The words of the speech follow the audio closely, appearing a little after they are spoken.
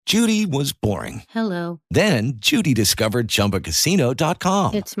Judy was boring. Hello. Then Judy discovered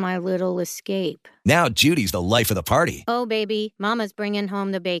ChumbaCasino.com. It's my little escape. Now Judy's the life of the party. Oh, baby, mama's bringing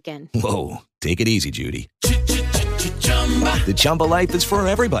home the bacon. Whoa, take it easy, Judy. The Chumba life is for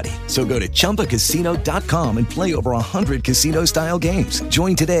everybody. So go to ChumbaCasino.com and play over 100 casino-style games.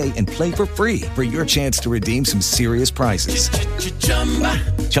 Join today and play for free for your chance to redeem some serious prizes.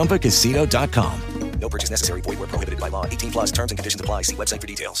 ChumbaCasino.com. No purchase necessary. Void where prohibited by law. 18 plus terms and conditions apply. See website for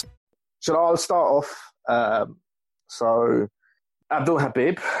details. So I'll start off. So Abdul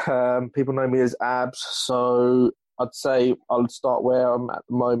Habib. People know me as Abs. So I'd say I'll start where I'm at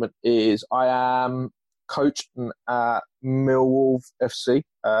the moment is I am coaching at Millwall FC,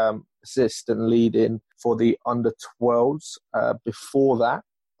 assistant leading for the under-12s. Before that,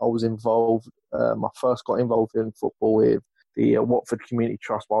 I was involved, I first got involved in football with the Watford Community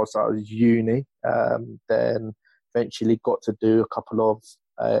Trust whilst I was uni. Then eventually got to do a couple of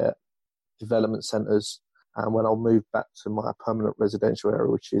development centres. And when I moved back to my permanent residential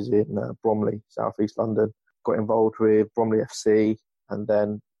area, which is in Bromley, South East London, got involved with Bromley FC and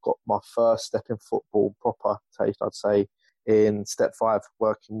then got my first step in football, proper taste, I'd say, in step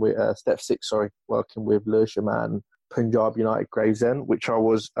 6, working with Lewisham and Punjab United Gravesend, which I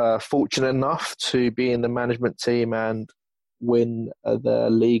was fortunate enough to be in the management team and win the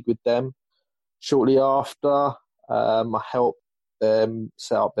league with them. Shortly after, I helped them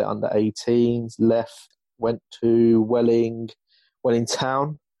set up their under-18s, left, went to Welling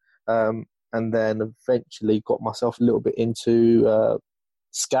Town, and then eventually got myself a little bit into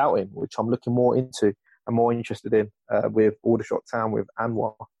scouting, which I'm looking more into and more interested in with Aldershot Town, with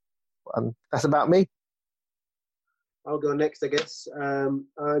Anwar. And that's about me. I'll go next, I guess. I'm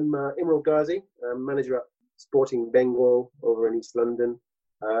Imran Ghazi. I'm manager at Sporting Bengal over in East London.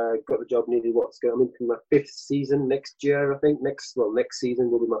 Got the job nearly I'm into my 5th season next year, I think. Next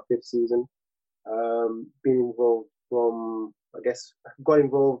season will be my 5th season. Been involved got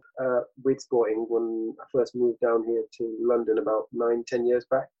involved with Sporting when I first moved down here to London about 9-10 years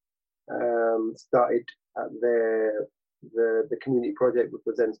back. Started at the community project, which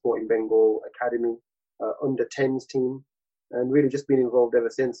was then Sporting Bengal Academy, under 10s team, and really just been involved ever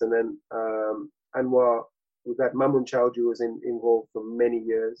since. And then Anwar, we've had Mamun Chowdhury was involved for many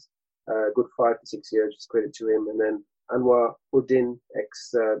years, good 5 to 6 years, just credit to him. And then Anwar Uddin,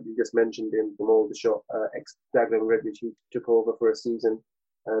 you just mentioned him from Aldershot, ex-Dagenham Redbridge, he took over for a season.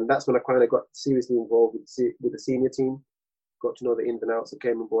 And that's when I kind of got seriously involved with the senior team, got to know the ins and outs. I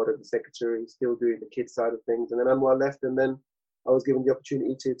came on board as the secretary, still doing the kids side of things. And then Anwar left, and then I was given the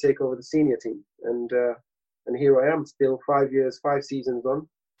opportunity to take over the senior team. And here I am, still 5 seasons on,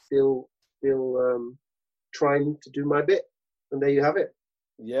 still trying to do my bit. And there you have it.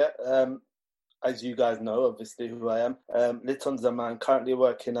 Yeah, as you guys know, obviously, who I am. Liton Zaman, currently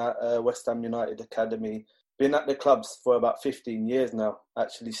working at West Ham United Academy. Been at the clubs for about 15 years now.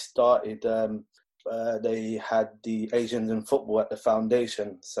 Actually started, they had the Asians in football at the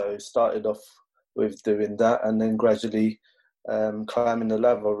foundation. So started off with doing that and then gradually climbing the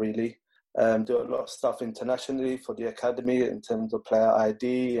ladder, really. Do a lot of stuff internationally for the academy in terms of player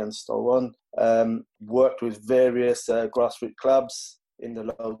ID and so on. Worked with various grassroots clubs in the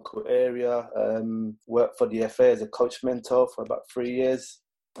local area. Worked for the FA as a coach mentor for about 3 years,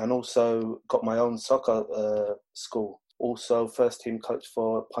 and also got my own soccer school. Also first team coach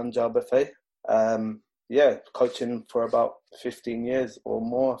for Punjab FA. Coaching for about 15 years or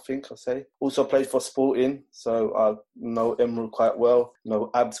more, I think I'll say. Also played for Sporting, so I know Emerald quite well,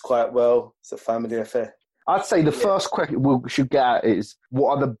 know Abs quite well. It's a family affair. I'd say the first question we should get at is,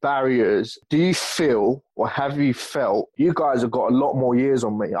 what are the barriers? Do you feel, or have you felt, you guys have got a lot more years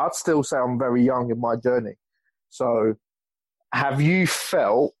on me. I'd still say I'm very young in my journey. So have you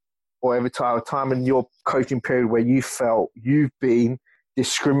felt, or every time in your coaching period where you felt you've been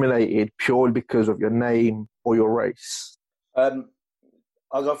discriminated purely because of your name or your race? I'll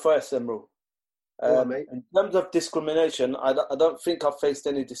go first, Emerald. In terms of discrimination, I don't think I've faced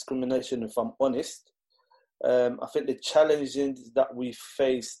any discrimination, if I'm honest. I think the challenges that we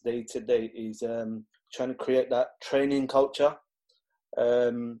face day to day is trying to create that training culture.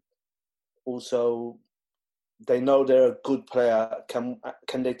 Also, they know they're a good player. Can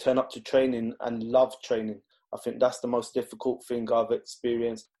they turn up to training and love training? I think that's the most difficult thing I've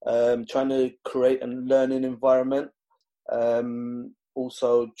experienced. Trying to create a learning environment.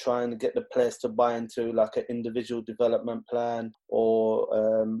 also trying to get the players to buy into like an individual development plan, or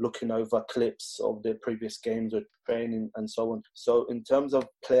looking over clips of their previous games or training and so on. So in terms of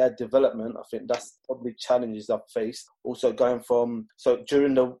player development, I think that's probably challenges I've faced. Also going from, so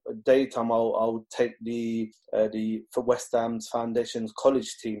during the daytime, I'll take for West Ham's Foundations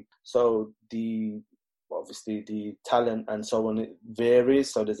college team. So obviously the talent and so on, it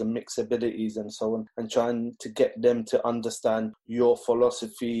varies, so there's a mix of abilities and so on, and trying to get them to understand your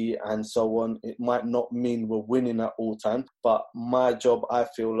philosophy and so on. It might not mean we're winning at all times, but my job, I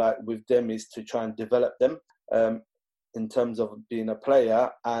feel like, with them is to try and develop them in terms of being a player,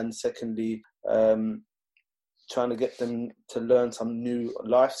 and secondly trying to get them to learn some new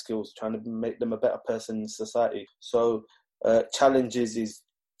life skills, trying to make them a better person in society. So challenges is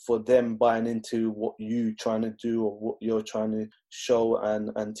for them buying into what you're trying to do or what you're trying to show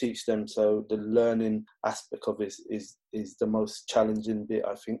and teach them. So the learning aspect of it is the most challenging bit,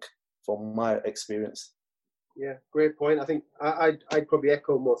 I think, from my experience. Yeah, great point. I think I'd probably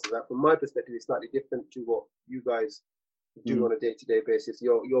echo most of that. From my perspective, it's slightly different to what you guys do on a day-to-day basis.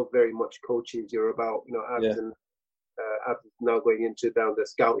 You're very much coaches. You're about, Abs and Abs now going down the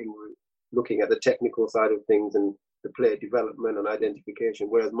scouting route, looking at the technical side of things and the player development and identification,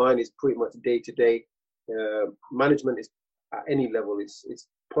 whereas mine is pretty much day-to-day. Management is at any level. It's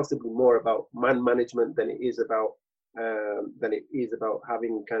possibly more about man management than it is about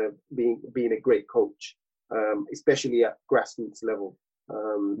having kind of being a great coach, especially at grassroots level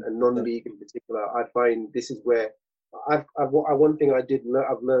and non-league in particular. I find this is where one thing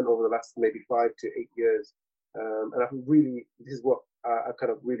I've learned over the last maybe 5 to 8 years, and this is what I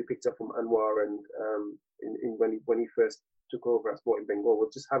kind of really picked up from Anwar and when he first took over at Sporting Bengal,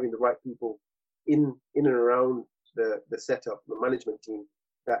 was just having the right people in and around the setup, the management team,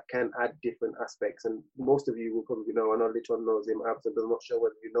 that can add different aspects. And most of you will probably know, I know Liton knows him, but I'm not sure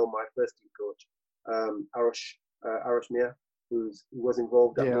whether you know my first team coach, Arash Mia, who was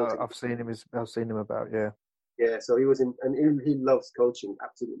involved. I've seen him about. Yeah, so he was in, and he loves coaching,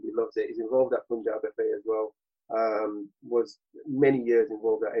 absolutely loves it. He's involved at Punjab FA as well. Was many years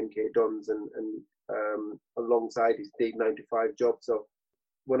involved at MK Dons and alongside his day 9-to-5 job. So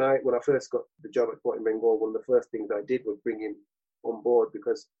when I first got the job at Sporting Bengal, one of the first things I did was bring him on board,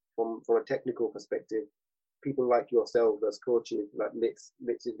 because from a technical perspective, people like yourselves as coaches, like Litz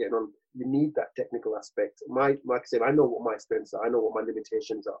is getting on, you need that technical aspect. Like I said, I know what my strengths are, I know what my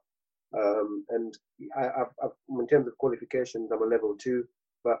limitations are, and I've in terms of qualifications, I'm a level 2.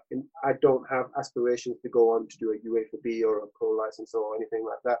 But I don't have aspirations to go on to do a UEFA B or a pro license or anything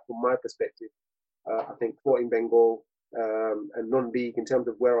like that. From my perspective, I think Sporting Bengal and non-league, in terms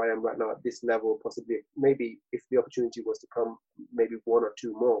of where I am right now at this level, possibly, maybe if the opportunity was to come, maybe 1 or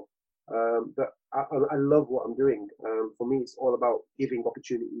 2 more. But I love what I'm doing. For me, it's all about giving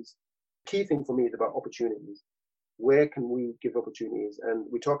opportunities. Key thing for me is about opportunities. Where can we give opportunities? And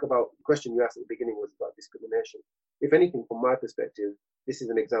we talk about, the question you asked at the beginning was about discrimination. If anything, from my perspective, this is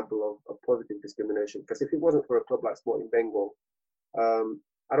an example of positive discrimination. Because if it wasn't for a club like Sporting Bengal,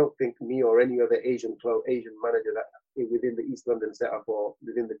 I don't think me or any other Asian manager that within the East London setup or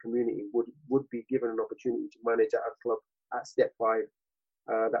within the community would be given an opportunity to manage at a club at Step 5,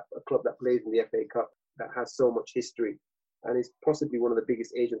 a club that plays in the FA Cup, that has so much history, and is possibly one of the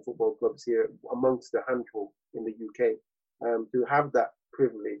biggest Asian football clubs here amongst a handful in the UK. To have that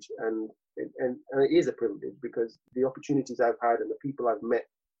privilege, and it is a privilege, because the opportunities I've had and the people I've met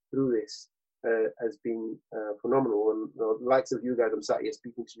through this has been phenomenal. And the likes of you guys, I'm sat here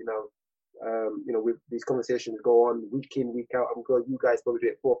speaking to you now. With these conversations go on week in, week out. I'm glad you guys probably do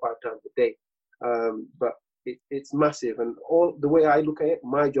it 4 or 5 times a day. But it's massive. And all the way I look at it,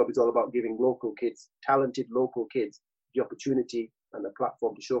 my job is all about giving local kids, talented local kids, the opportunity and the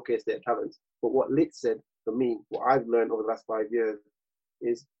platform to showcase their talents. But what Lit said, for me, what I've learned over the last 5 years,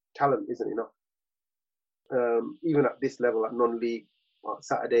 is talent isn't enough. Even at this level, at non-league,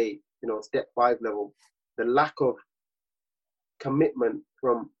 Saturday, Step 5 level, the lack of commitment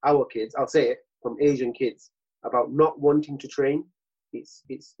from our kids, I'll say it, from Asian kids, about not wanting to train,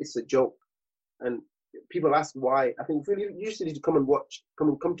 it's a joke. And people ask why. I think really you used to need to come and watch,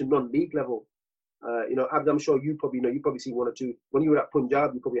 come to non-league level. I'm sure you probably seen 1 or 2. When you were at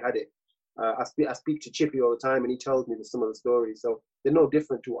Punjab, you probably had it. I speak to Chippy all the time, and he tells me some of the stories. So they're no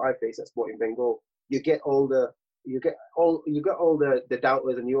different to what I face at Sporting Bengal. You get all the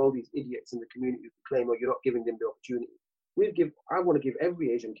doubters and all these idiots in the community who claim, you're not giving them the opportunity. I want to give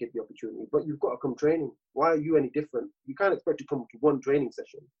every Asian kid the opportunity, but you've got to come training. Why are you any different? You can't expect to come to 1 training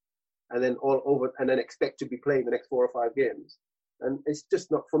session and then expect to be playing the next 4 or 5 games. And it's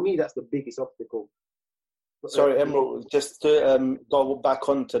just not, for me, that's the biggest obstacle. Sorry, Emerald, just to go back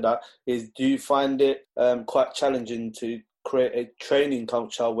onto that, do you find it quite challenging to create a training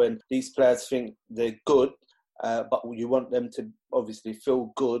culture when these players think they're good, but you want them to obviously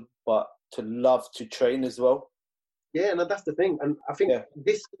feel good, but to love to train as well? Yeah, no, that's the thing. And I think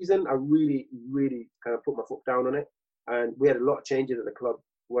this season I really, really kind of put my foot down on it. And we had a lot of changes at the club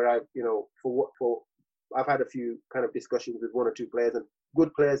where I've had a few kind of discussions with one or two players, and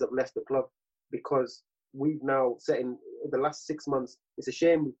good players have left the club because we've now set in the last 6 months. It's a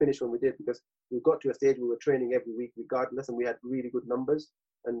shame we finished when we did, because we got to a stage where we were training every week regardless, and we had really good numbers.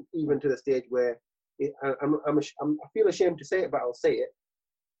 And even to the stage where I feel ashamed to say it, but I'll say it.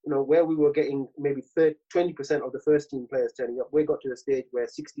 Where we were getting maybe 20% of the first team players turning up, we got to the stage where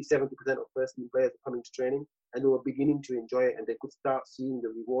 60-70% of first team players were coming to training, and they were beginning to enjoy it, and they could start seeing the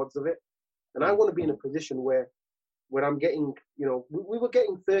rewards of it. And I want to be in a position where I'm getting, we were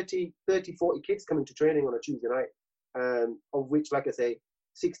getting 30, 40 kids coming to training on a Tuesday night, of which, like I say,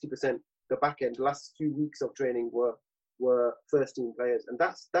 60%, the back end, the last few weeks of training were first team players. And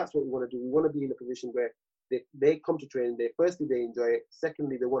that's what we want to do. We want to be in a position where they come to training, firstly, they enjoy it,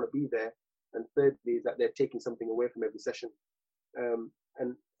 secondly, they want to be there, and thirdly, is that they're taking something away from every session.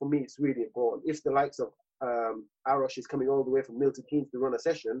 And for me, it's really important. If the likes of Arosh is coming all the way from Milton Keynes to run a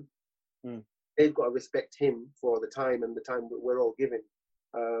session, they've got to respect him for the time and the time that we're all giving.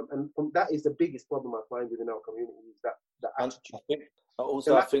 And that is the biggest problem I find within our community, is that attitude.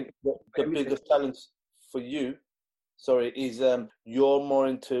 I think the biggest challenge for you, is you're more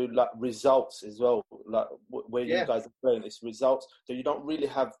into like results as well, like where you guys are playing, it's results. So you don't really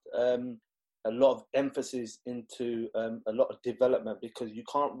have a lot of emphasis into a lot of development, because you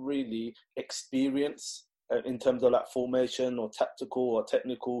can't really experience in terms of like formation or tactical or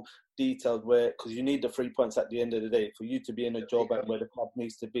technical details, because you need the 3 points at the end of the day for you to be in a job at where the club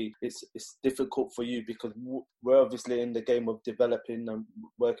needs to be. It's difficult for you because we're obviously in the game of developing and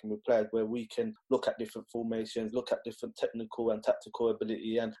working with players where we can look at different formations, look at different technical and tactical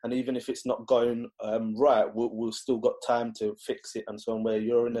ability, and even if it's not going right, we'll still got time to fix it and so on, where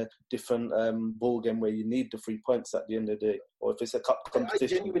you're in a different ball game where you need the 3 points at the end of the day. Or if it's a cup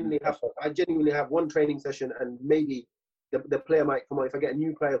competition. I genuinely have one training session, and maybe the player might come on. If I get a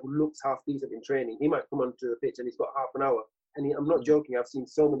new player who looks half decent in training, he might come onto the pitch and he's got half an hour. And I'm not joking. I've seen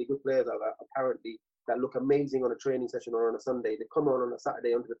so many good players out there, apparently, that look amazing on a training session or on a Sunday. They come on a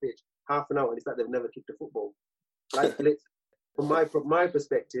Saturday onto the pitch, half an hour, and it's like they've never kicked a football. Like, from my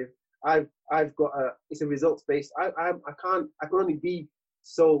perspective, I've got it's a results based. I can only be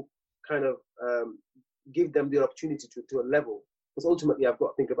so kind of give them the opportunity to a level. Because ultimately, I've got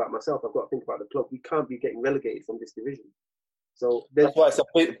to think about myself. I've got to think about the club. We can't be getting relegated from this division. So that's why it's a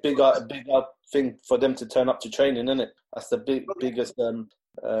bigger thing for them to turn up to training, isn't it? That's the biggest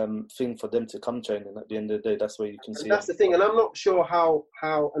thing for them to come training. At the end of the day, that's where you can see. That's the thing, and I'm not sure how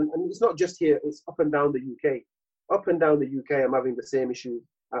and it's not just here. It's up and down the UK. Up and down the UK, I'm having the same issue.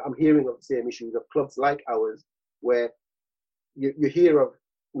 I'm hearing of the same issues of clubs like ours, where you hear of.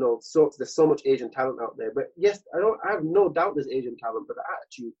 There's so much Asian talent out there. But yes, I have no doubt there's Asian talent, but the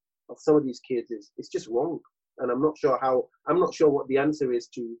attitude of some of these kids is just wrong. And I'm not sure what the answer is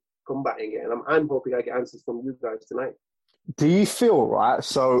to combating it. And I'm hoping I get answers from you guys tonight. Do you feel, right?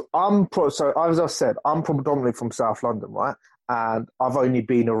 So as I said, I'm predominantly from South London, right? And I've only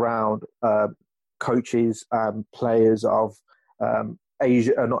been around coaches and players of not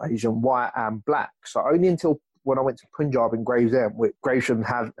Asian, white and black. So only until when I went to Punjab in Gravesend, with Gravesend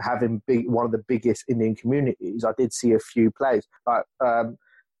having one of the biggest Indian communities, I did see a few players. Like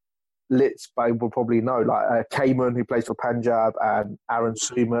Litz will probably know, like Cayman, who plays for Punjab, and Aaron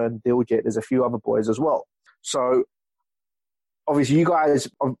Suman, Diljit. There's a few other boys as well. So obviously you guys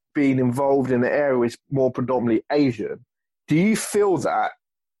have been involved in the area is more predominantly Asian. Do you feel that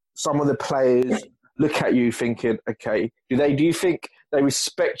some of the players look at you thinking, okay, do you think they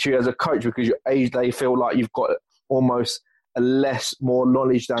respect you as a coach because you're Asian? They feel like you've got almost more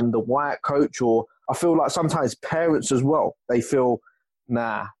knowledge than the white coach? Or I feel like sometimes parents as well, they feel,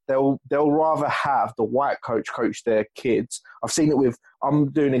 they'll rather have the white coach their kids. I've seen it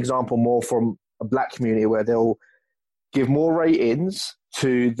I'm doing an example more from a black community where they'll give more ratings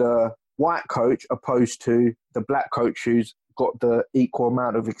to the white coach opposed to the black coach who's got the equal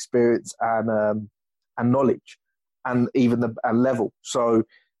amount of experience and knowledge and even the level. So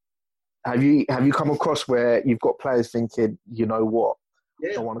have you come across where you've got players thinking, you know what,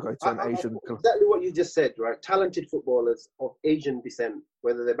 I want to go to an Asian... Exactly what you just said, right? Talented footballers of Asian descent,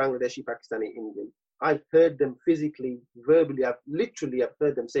 whether they're Bangladeshi, Pakistani, Indian, I've heard them physically, verbally, I've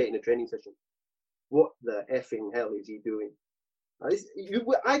heard them say it in a training session, what the effing hell is he doing?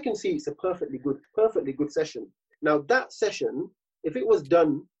 I can see it's a perfectly good session. Now that session, if it was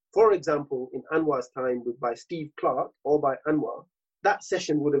done, for example, in Anwar's time by Steve Clark or by Anwar, that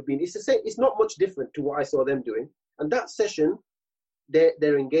session would have been. It's not much different to what I saw them doing. And that session,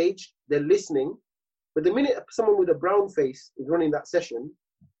 they're engaged, they're listening. But the minute someone with a brown face is running that session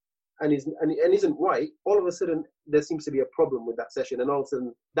and isn't white, all of a sudden there seems to be a problem with that session, and all of a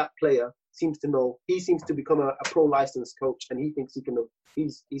sudden that player seems to know. He seems to become a pro licensed coach, and he thinks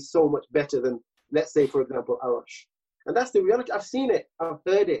he's so much better than, let's say, for example, Arash. And that's the reality. I've seen it, I've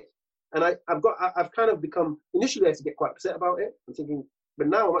heard it, and I've kind of become. Initially, I used to get quite upset about it. I'm thinking, but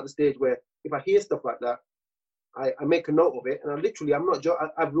now I'm at the stage where if I hear stuff like that, I make a note of it, and I've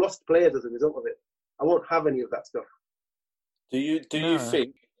lost players as a result of it. I won't have any of that stuff. Do you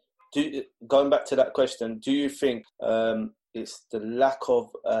think? Going back to that question, do you think it's the lack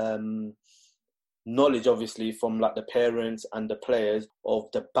of knowledge, obviously, from like the parents and the players of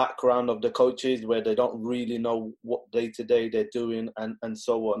the background of the coaches, where they don't really know what day to day they're doing and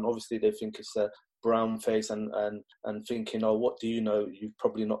so on? Obviously, they think it's a brown face and thinking, oh, what do you know? You've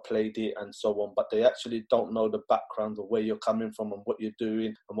probably not played it and so on. But they actually don't know the background of where you're coming from and what you're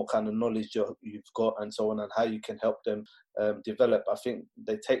doing and what kind of knowledge you've got and so on, and how you can help them develop. I think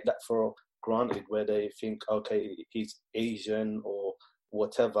they take that for granted, where they think, okay, he's Asian or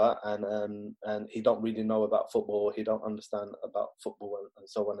whatever, and he don't really know about football, he don't understand about football and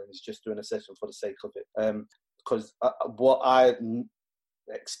so on, and he's just doing a session for the sake of it. Because what I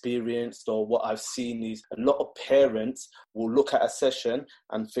experienced or what I've seen is a lot of parents will look at a session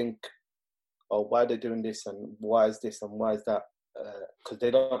and think, oh, why are they doing this, and why is this and why is that? Because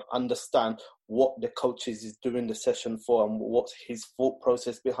they don't understand what the coach is doing the session for and what's his thought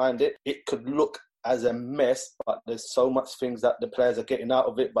process behind it. It could look as a mess, but there's so much things that the players are getting out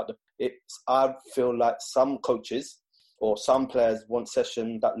of it. But I feel like some coaches or some players want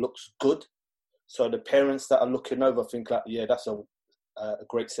session that looks good, so the parents that are looking over think like, yeah, that's a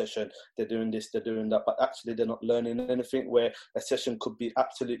great session, they're doing this, they're doing that, but actually they're not learning anything, where a session could be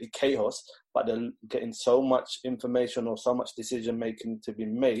absolutely chaos, but they're getting so much information or so much decision making to be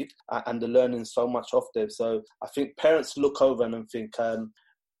made, and they're learning so much off there. So I think parents look over and think,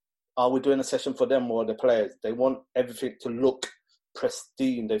 are we doing a session for them or the players? They want everything to look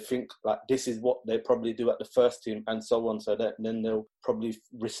pristine. They think like this is what they probably do at the first team and so on, so that then they'll probably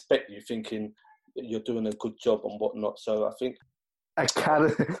respect you, thinking you're doing a good job and whatnot. So I think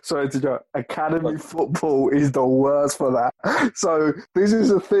Academy football is the worst for that. So this is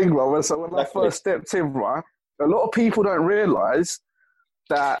the thing, right? So when I first stepped in, right, a lot of people don't realise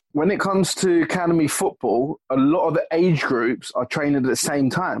that when it comes to academy football, a lot of the age groups are training at the same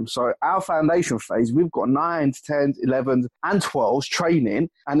time. So our foundation phase, we've got 9s, 10s, 11s and 12s training,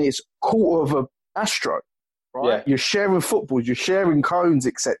 and it's quarter of a astro, right? Yeah. You're sharing footballs, you're sharing cones,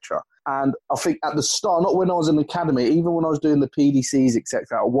 etc. And I think at the start, not when I was in the academy, even when I was doing the PDCs,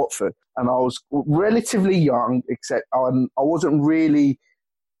 etc. at Watford, and I was relatively young, except I wasn't really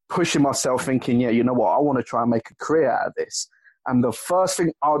pushing myself thinking, yeah, you know what, I want to try and make a career out of this. And the first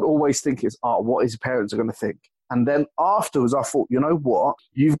thing I would always think is, what is parents are going to think? And then afterwards, I thought, you know what,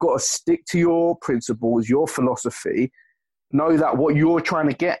 you've got to stick to your principles, your philosophy, know that what you're trying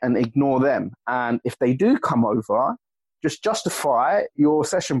to get and ignore them. And if they do come over, just justify your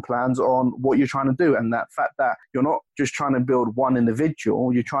session plans on what you're trying to do, and that fact that you're not just trying to build one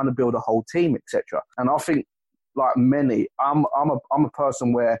individual, you're trying to build a whole team, etc. And I think, like many, I'm a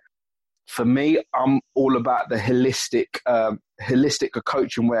person where, for me, I'm all about the holistic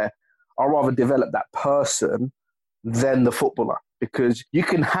coaching, where I rather develop that person than the footballer, because you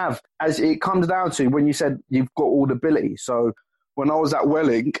can have, as it comes down to when you said you've got all the ability. So when I was at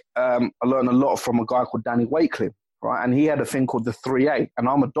Welling, I learned a lot from a guy called Danny Wakeling. Right, and he had a thing called the 3A, and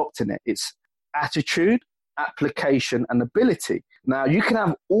I'm adopting it. It's attitude, application, and ability. Now, you can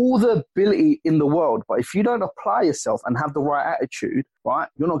have all the ability in the world, but if you don't apply yourself and have the right attitude, right,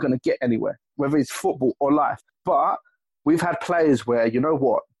 you're not going to get anywhere, whether it's football or life. But we've had players where, you know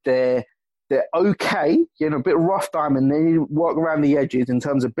what, they're okay, a bit rough diamond, they work around the edges in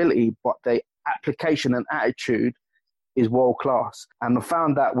terms of ability, but their application and attitude is world class. And I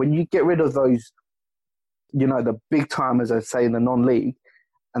found that when you get rid of those, the big timers, I'd say, in the non-league,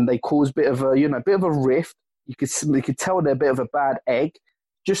 and they cause a bit of a rift. You could tell they're a bit of a bad egg.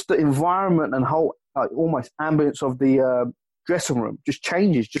 Just the environment and whole almost ambience of the dressing room just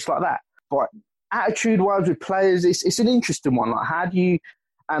changes just like that. But attitude-wise with players, it's an interesting one. Like, how do you,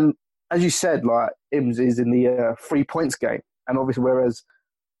 and as you said, like Ims is in the 3 points game, and obviously whereas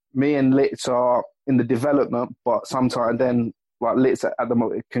me and Litz are in the development, but sometimes then, like Litz at the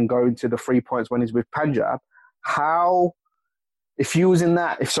moment can go into the 3 points when he's with Punjab. How if you was in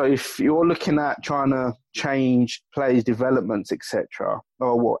that, if you're looking at trying to change players' developments, etc.,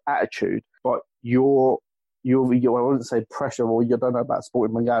 or what attitude, but you're I wouldn't say pressure, or you don't know about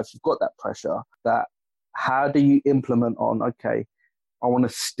Sporting Bengal, you've got that pressure. That how do you implement on? Okay, I want to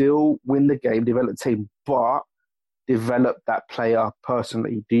still win the game, develop the team, but develop that player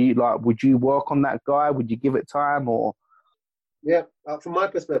personally. Would you work on that guy? Would you give it time or? Yeah, from my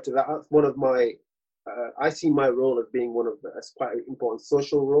perspective, that's one of my. I see my role as being as quite an important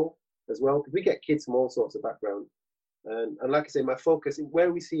social role as well. Because we get kids from all sorts of backgrounds, and like I say, my focus is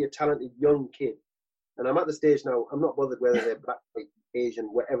where we see a talented young kid. And I'm at the stage now. I'm not bothered whether they're black, white, Asian,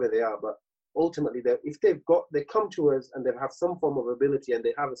 whatever they are, but ultimately, if they come to us and they have some form of ability and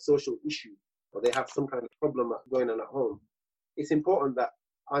they have a social issue or they have some kind of problem going on at home, it's important that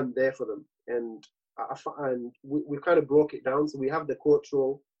I'm there for them. And we kind of broke it down. So we have the coach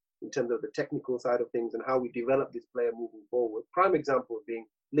role in terms of the technical side of things and how we develop this player moving forward. Prime example being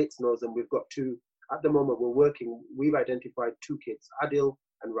Litz knows them. We've got two. At the moment, we've identified two kids, Adil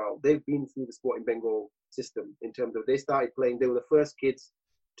and Raul. They've been through the Sporting Bengal system in terms of they started playing. They were the first kids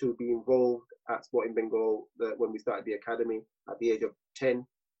to be involved at Sporting Bengal when we started the academy at the age of 10.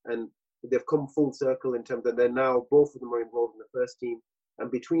 And they've come full circle in terms of they're now, both of them are involved in the first team. And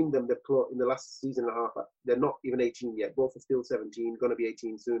between them, in the last season and a half, they're not even 18 yet. Both are still 17, going to be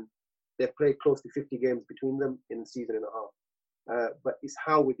 18 soon. They've played close to 50 games between them in a season and a half. But it's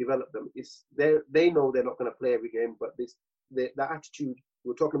how we develop them. They know they're not going to play every game, but that attitude,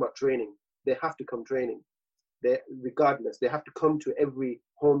 we're talking about training. They have to come training. Regardless, they have to come to every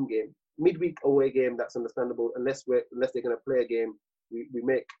home game. Midweek away game, that's understandable. Unless they're going to play a game,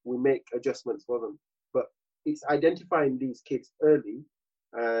 we make adjustments for them. But it's identifying these kids early,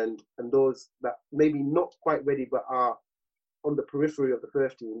 and those that maybe not quite ready but are on the periphery of the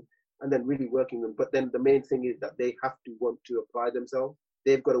first team, and then really working them. But then the main thing is that they have to want to apply themselves.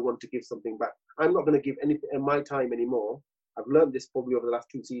 They've got to want to give something back. I'm not going to give anything in my time anymore. I've learned this probably over the last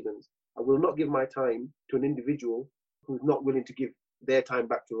 2 seasons. I will not give my time to an individual who's not willing to give their time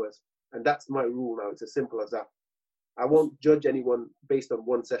back to us. And that's my rule now. It's as simple as that. I won't judge anyone based on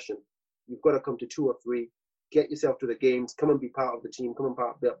one session. You've got to come to 2 or 3, get yourself to the games, come and be part of the team, come and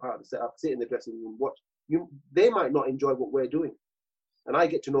be part of the setup, sit in the dressing room, watch. They might not enjoy what we're doing. And I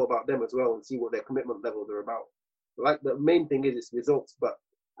get to know about them as well and see what their commitment levels are about. Like the main thing is it's results, but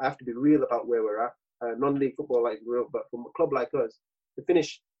I have to be real about where we're at. Non-league football like real, but from a club like us, to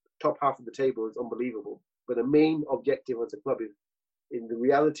finish top half of the table is unbelievable. But the main objective as a club is, in the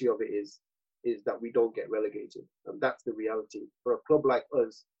reality of it is that we don't get relegated. And that's the reality. For a club like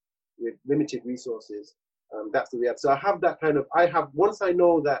us, with limited resources, that's the reality. So once I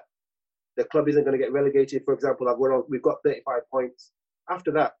know that the club isn't going to get relegated, for example, we've got 35 points.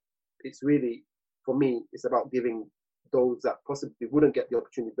 After that, it's really, for me, it's about giving those that possibly wouldn't get the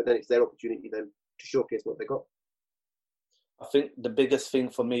opportunity, but then it's their opportunity then to showcase what they got. I think the biggest thing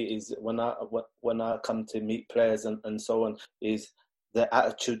for me is when I come to meet players and so on is their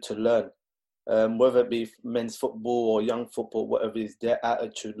attitude to learn. Whether it be men's football or young football, whatever it is, their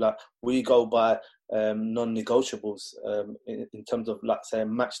attitude. Like we go by non-negotiables in terms of, like, say,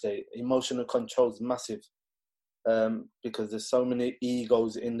 match day. Emotional control is massive because there's so many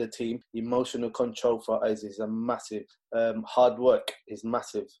egos in the team. Emotional control for us is a massive. Hard work is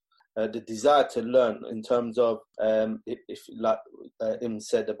massive. The desire to learn in terms of, if like Im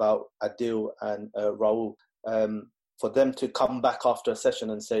said about Adil and Raul, for them to come back after a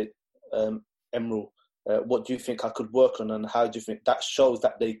session and say, Emrul, what do you think I could work on and how do you think? That shows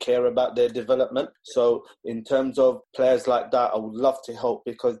that they care about their development. So in terms of players like that, I would love to help,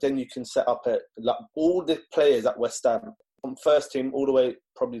 because then you can set up like all the players at West Ham, from first team all the way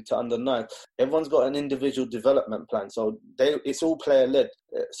probably to under 9, everyone's got an individual development plan. So it's all player-led.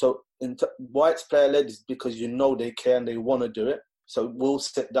 So why it's player-led is because they care and they want to do it. So we'll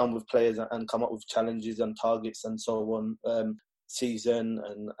sit down with players and come up with challenges and targets and so on, season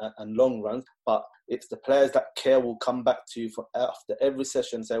and long runs. But it's the players that care will come back to you after every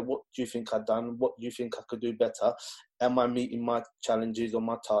session and say, what do you think I've done? What do you think I could do better? Am I meeting my challenges or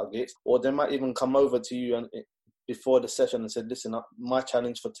my targets? Or they might even come over to you and before the session and said, listen, my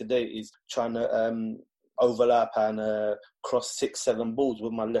challenge for today is trying to overlap and cross 6-7 balls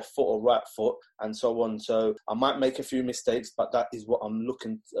with my left foot or right foot and so on. So I might make a few mistakes, but that is what I'm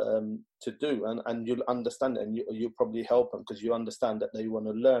looking to do. And you'll understand it, and you'll probably help them because you understand that they want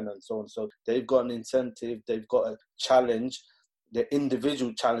to learn and so on. So they've got an incentive, they've got a challenge, their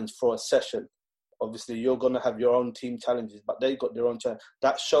individual challenge for a session. Obviously, you're going to have your own team challenges, but they've got their own challenge.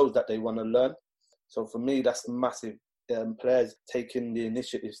 That shows that they want to learn. So for me, that's massive. Players taking the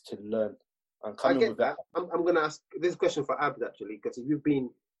initiatives to learn. And I get that. I'm going to ask this question for Abd, actually, because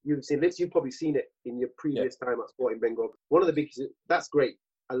you've probably seen it in your previous time at Sporting Bengal. One of the biggest, that's great.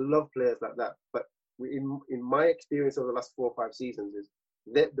 I love players like that. But in my experience over the last 4 or 5 seasons, is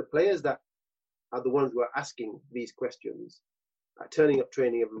that the players that are the ones who are asking these questions, turning up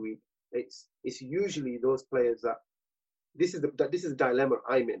training every week, it's usually those players that this is the dilemma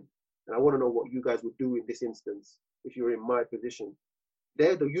I'm in, and I want to know what you guys would do in this instance if you're in my position.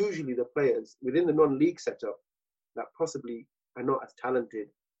 They're usually the players within the non-league setup that possibly are not as talented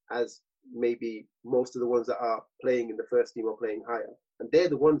as maybe most of the ones that are playing in the first team or playing higher. And they're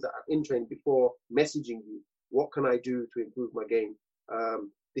the ones that are in training before messaging you, what can I do to improve my game?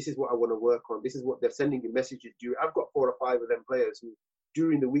 This is what I want to work on. This is what they're sending me messages. I've got 4 or 5 of them players who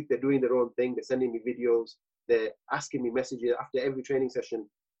during the week, they're doing their own thing. They're sending me videos. They're asking me messages after every training session.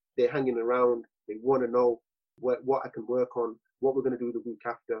 They're hanging around. They want to know what I can work on, what we're going to do the week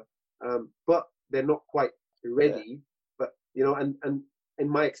after. But they're not quite ready. But, and in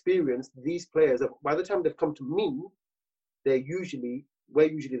my experience, these players, by the time they've come to me, we're usually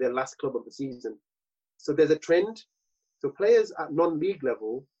their last club of the season. So there's a trend. So players at non-league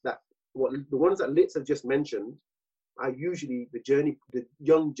level, the ones that Litz have just mentioned, are usually the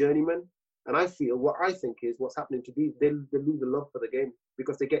young journeymen. And I feel what I think is what's happening to these, they lose the love for the game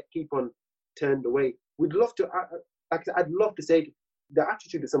because they keep on turned away. I'd love to say the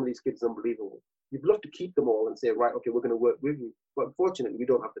attitude of some of these kids is unbelievable. You'd love to keep them all and say, right, okay, we're going to work with you. But unfortunately, we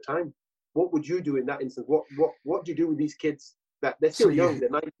don't have the time. What would you do in that instance? What do you do with these kids that they're still young? They're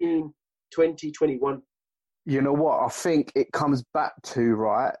 19, 20, 21. You know what? I think it comes back to,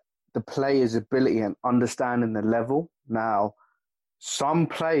 right, the player's ability and understanding the level. Now, some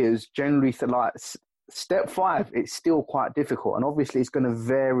players generally, step 5, it's still quite difficult. And obviously, it's going to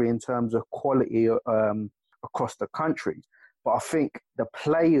vary in terms of quality across the country. But I think the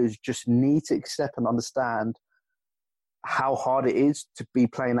players just need to accept and understand how hard it is to be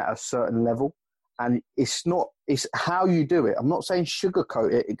playing at a certain level. And it's how you do it. I'm not saying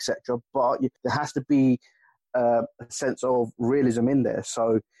sugarcoat it, etc., but there has to be a sense of realism in there.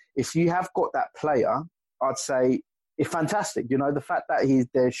 So if you have got that player, I'd say it's fantastic. The fact that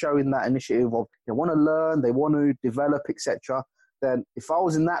they're showing that initiative of they want to learn, they want to develop, etc. Then if I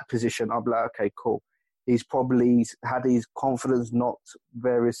was in that position, I'd be like, okay, cool. He's probably had his confidence knocked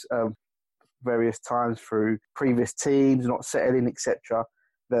various times through previous teams, not settling, etc.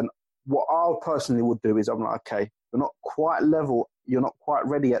 Then what I personally would do is I'm like, okay, you're not quite level, you're not quite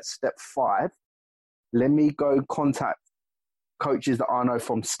ready at step 5. Let me go contact coaches that I know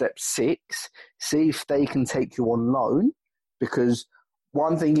from step 6, see if they can take you on loan. Because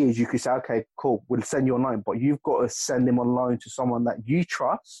one thing is you could say, okay, cool, we'll send you on loan, but you've got to send him on loan to someone that you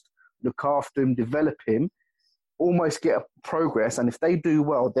trust, look after him, develop him, almost get a progress. And if they do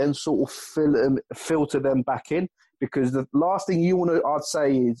well, then sort of filter them back in. Because the last thing you would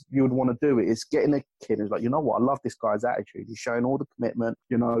want to do is getting a kid who's like, you know what, I love this guy's attitude. He's showing all the commitment,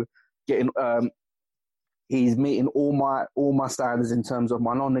 he's meeting all my standards in terms of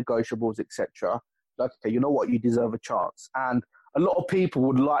my non-negotiables, etc. Like, okay, you know what, you deserve a chance. And a lot of people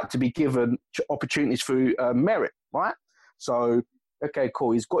would like to be given opportunities through merit, right? So, okay,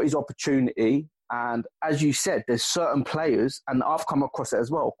 cool, he's got his opportunity. And as you said, there's certain players, and I've come across it as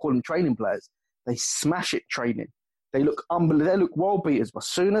well, call them training players. They smash it training. They look unbelievable. They look world beaters. But as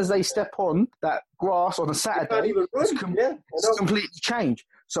soon as they step on that grass on a Saturday, it's completely changed.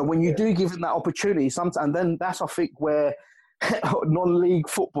 So when you do give them that opportunity, sometimes, and then that's, I think, where non-league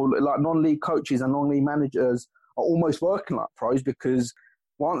football, like non-league coaches and non-league managers are almost working like pros, because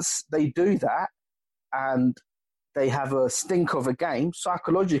once they do that and they have a stink of a game,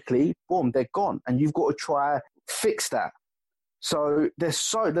 psychologically, boom, they're gone. And you've got to try fix that. So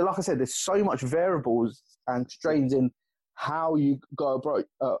like I said, there's so much variables and strains in how you go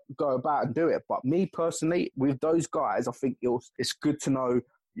about and do it. But me personally, with those guys, I think it's good to know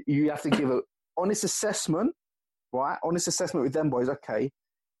you have to give an honest assessment, right? Honest assessment with them boys. Okay,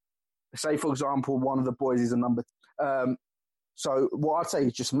 say for example, one of the boys is a number. So what I'd say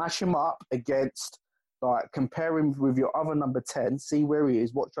is just mash him up against, compare him with your other number 10, see where he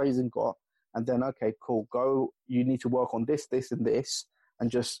is, what traits he's got. And then, okay, cool, go, you need to work on this, this, and this, and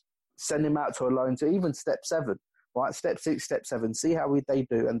just send him out to a loan to even step 7, right? Step 6, step 7, see how they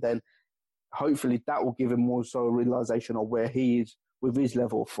do. And then hopefully that will give him more so a realisation of where he is with his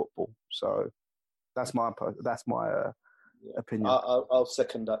level of football. So that's my opinion. I'll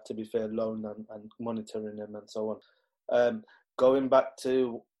second that, to be fair, loan and monitoring him and so on. Going back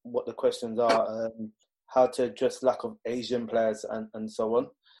to what the questions are, how to address lack of Asian players and so on.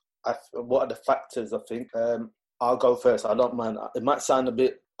 What are the factors, I think? I'll go first. I don't mind. It might sound a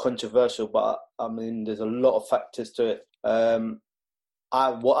bit controversial, but I mean, there's a lot of factors to it.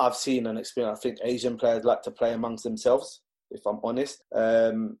 What I've seen and experienced, I think Asian players like to play amongst themselves, if I'm honest.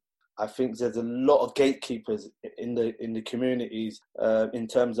 I think there's a lot of gatekeepers in the communities in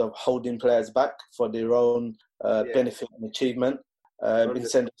terms of holding players back for their own benefit and achievement.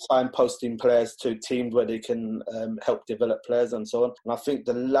 Instead of signposting players to teams where they can help develop players and so on. And I think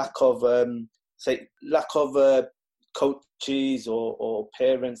the lack of coaches or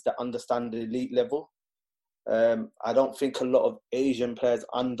parents that understand the elite level. I don't think a lot of Asian players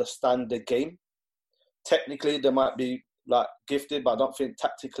understand the game. Technically, they might be gifted, but I don't think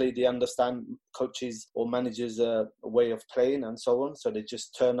tactically they understand coaches or managers' way of playing and so on. So they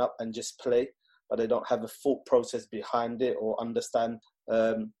just turn up and just play, but they don't have a thought process behind it or understand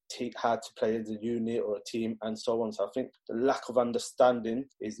how to play as a unit or a team and so on. So I think the lack of understanding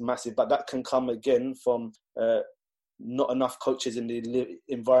is massive, but that can come again from not enough coaches in the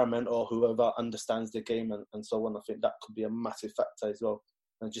environment or whoever understands the game and so on. I think that could be a massive factor as well.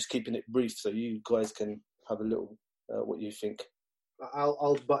 And just keeping it brief so you guys can have a little what you think.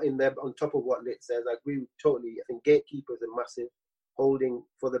 I'll butt in there on top of what Lit says. I agree totally. I think gatekeepers are massive, holding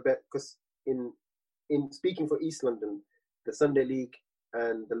for the bet. Because in speaking for East London, the Sunday League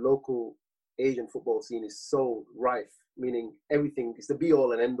and the local Asian football scene is so rife, meaning everything is the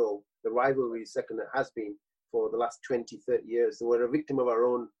be-all and end-all. The rivalry is second, it has been for the last 20, 30 years. So we're a victim of our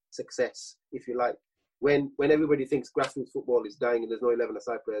own success, if you like. When everybody thinks grassroots football is dying and there's no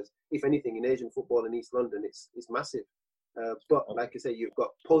 11-a-side players, if anything, in Asian football in East London, it's massive. But like I say, you've got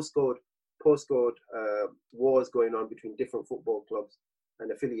postcode wars going on between different football clubs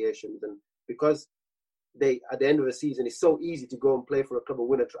and affiliations. And because at the end of the season, it's so easy to go and play for a club and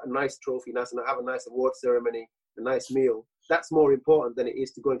win a nice trophy, and have a nice award ceremony, a nice meal. That's more important than it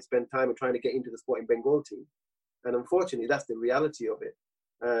is to go and spend time and trying to get into the Sporting Bengal team. And unfortunately, that's the reality of it.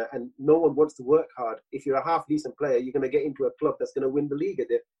 And no one wants to work hard. If you're a half-decent player, you're going to get into a club that's going to win the league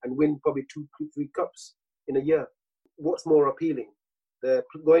and win probably 2-3 cups in a year. What's more appealing?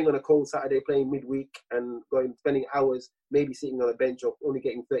 Going on a cold Saturday, playing midweek and spending hours, maybe sitting on a bench or only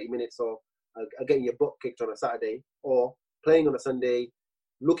getting 30 minutes or getting your butt kicked on a Saturday, or playing on a Sunday,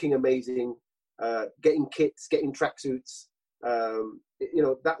 looking amazing, getting kits, getting tracksuits.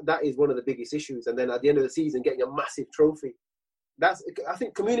 That is one of the biggest issues. And then at the end of the season, getting a massive trophy. I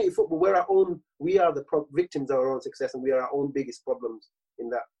think community football, we are the victims of our own success, and we are our own biggest problems in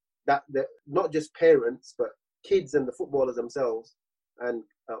that not just parents, but kids and the footballers themselves, and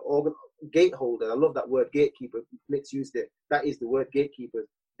gateholder. I love that word, gatekeeper. Let's use it. That is the word, gatekeepers.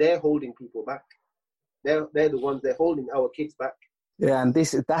 They're holding people back. They're the ones, they're holding our kids back. Yeah, and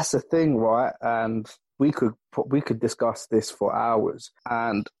that's the thing, right? And we could discuss this for hours.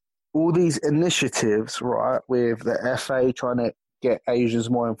 And all these initiatives, right, with the FA trying to get Asians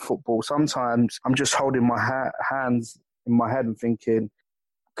more in football, sometimes I'm just holding my hands in my head and thinking,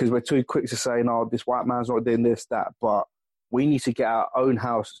 because we're too quick to say, no, this white man's not doing this, that, but we need to get our own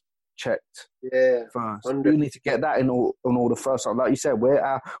house checked first. 100%. We need to get that in order first. Like you said,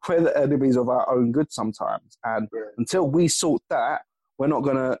 we're the enemies of our own good sometimes. And until we sort that, we're not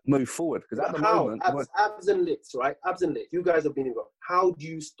going to move forward. Because at the moment... Abs and Lits, right? Abs and Lits. You guys have been involved. How do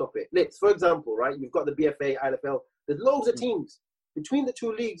you stop it? Lits, for example, right? You've got the BFA, ILFL. There's loads of teams. Between the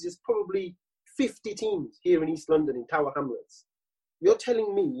two leagues, there's probably 50 teams here in East London, in Tower Hamlets. You're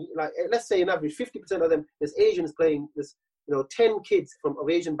telling me, let's say on average, 50% of them, there's Asians playing, there's 10 kids of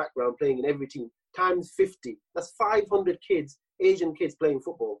Asian background playing in every team, times 50. That's 500 kids, Asian kids playing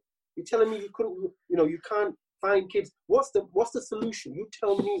football. You're telling me you can't find kids. What's the solution? You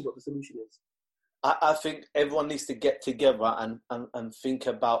tell me what the solution is. I think everyone needs to get together and think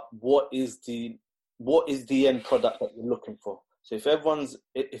about what is the end product that you're looking for. So if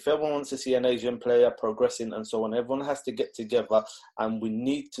everyone wants to see an Asian player progressing and so on, everyone has to get together, and we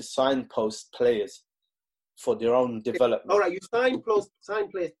need to signpost players for their own development. All right, you signpost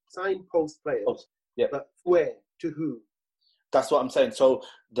players. Yeah. But where? To who? That's what I'm saying. So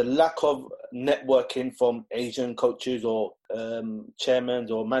the lack of networking from Asian coaches or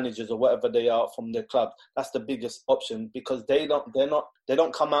chairmen or managers or whatever they are from their club, that's the biggest option, because they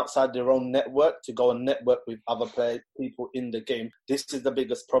don't come outside their own network to go and network with other people in the game. This is the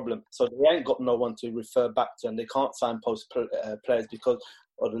biggest problem. So they ain't got no one to refer back to, and they can't signpost players because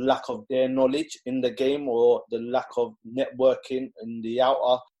of the lack of their knowledge in the game, or the lack of networking in the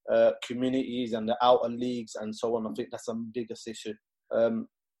outer communities and the outer leagues and so on. I think that's the biggest issue.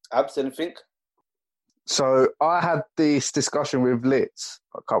 Abs, anything? So I had this discussion with Litz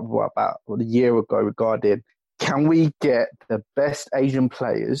about a year ago regarding, can we get the best Asian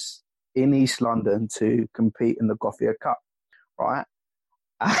players in East London to compete in the Gothia Cup, right?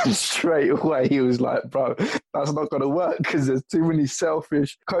 And straight away he was like, bro, that's not going to work because there's too many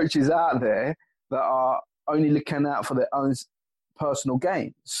selfish coaches out there that are only looking out for their own personal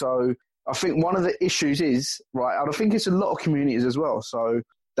gain. So I think one of the issues is, right, and I think it's a lot of communities as well, so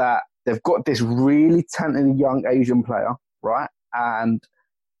that they've got this really talented young Asian player, right, and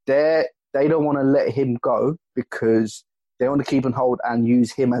they don't want to let him go because they want to keep and hold and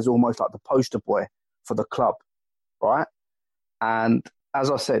use him as almost like the poster boy for the club, right? And as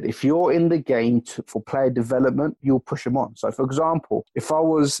I said, if you're in the game for player development, you'll push them on. So, for example, if I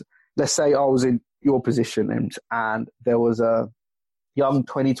was, let's say I was in your position and there was a young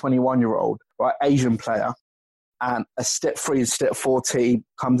 20, 21-year-old, right, Asian player, and a step 3 and step 4 team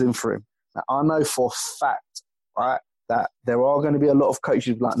comes in for him. Now, I know for a fact, right, that there are going to be a lot of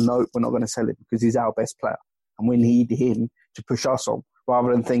coaches like, no, we're not going to sell him because he's our best player. And we need him to push us on,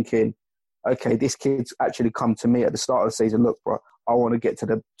 rather than thinking, okay, this kid's actually come to me at the start of the season. Look, bro, I want to get to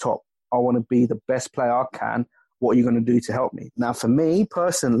the top. I want to be the best player I can. What are you going to do to help me? Now, for me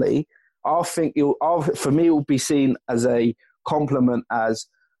personally, I think it will be seen as a compliment as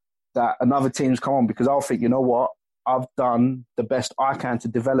that another team's come on, because I'll think, you know what, I've done the best I can to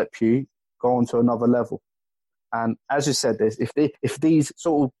develop you, go on to another level. And as you said, this if these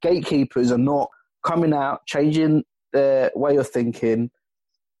sort of gatekeepers are not coming out, changing their way of thinking,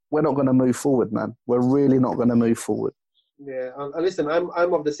 we're not going to move forward, man. We're really not going to move forward. Yeah, and listen,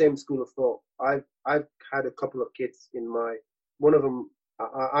 I'm of the same school of thought. I've had a couple of kids in one of them,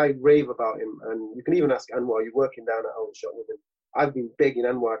 I rave about him, and you can even ask Anwar, you're working down at Aldershot with him. I've been begging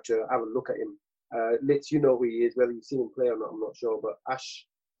Anwar to have a look at him. Litz, you know who he is, whether you've seen him play or not, I'm not sure, but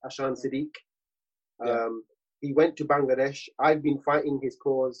Ashan Siddiq. Yeah. He went to Bangladesh. I've been fighting his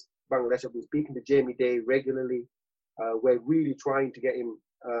cause, Bangladesh. I've been speaking to Jamie Day regularly. We're really trying to get him.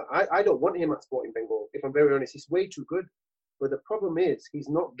 I don't want him at Sporting Bengal, if I'm very honest. He's way too good. But the problem is, he's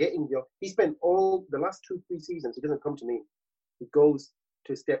not getting he spent all the last 2-3 seasons, he doesn't come to me. He goes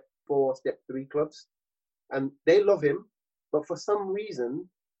to step 4, step 3 clubs. And they love him, but for some reason,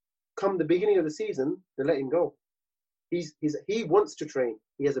 come the beginning of the season, they let him go. He wants to train.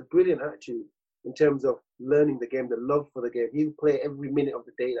 He has a brilliant attitude in terms of learning the game, the love for the game. He'll play every minute of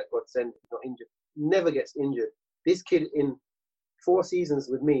the day that God sends. He's not injured. Never gets injured. This kid in 4 seasons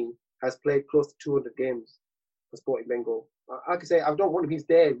with me has played close to 200 games for Sporting Bengal. I can say I don't want him. He's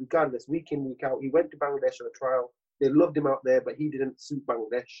there regardless, week in, week out. He went to Bangladesh on a trial. They loved him out there, but he didn't suit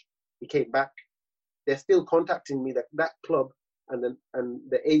Bangladesh. He came back. They're still contacting me, that club and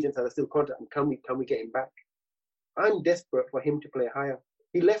the agents are still contacting. Can we get him back? I'm desperate for him to play higher.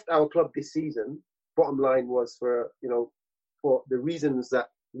 He left our club this season. Bottom line was for the reasons that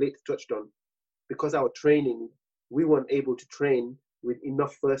Leith touched on, because our training, we weren't able to train with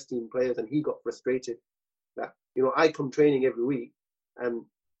enough first team players, and he got frustrated that I come training every week and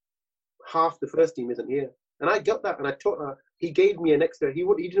half the first team isn't here. And I got that, and I taught her. He gave me an extra. He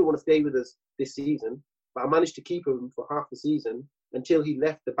didn't want to stay with us this season, but I managed to keep him for half the season until he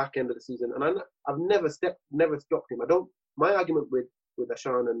left the back end of the season. And I've never stopped him. My argument with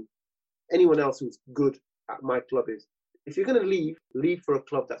Ashan and anyone else who's good at my club is, if you're going to leave for a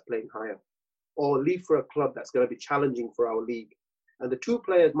club that's playing higher, or leave for a club that's going to be challenging for our league. And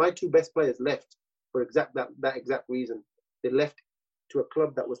my 2 best players left for that exact reason. They left to a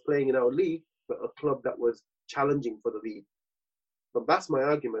club that was playing in our league, but a club that was challenging for the league. But that's my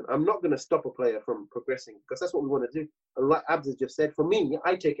argument. I'm not going to stop a player from progressing, because that's what we want to do. And like Abs has just said, for me,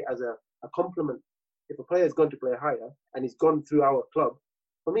 I take it as a compliment. If a player is going to play higher and he's gone through our club,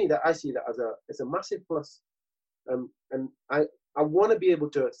 for me, that I see that as a massive plus. And I want to be able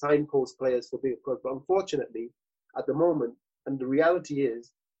to signpost players for bigger clubs, but unfortunately, at the moment, and the reality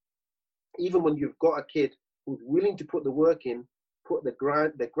is, even when you've got a kid who's willing to put the work in, put the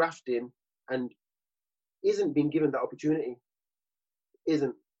graft in, and isn't being given that opportunity,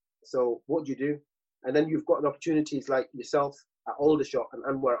 isn't. So what do you do? And then you've got opportunities like yourself at Aldershot and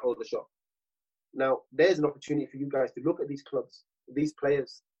Anwar at Aldershot. Now, there's an opportunity for you guys to look at these clubs, these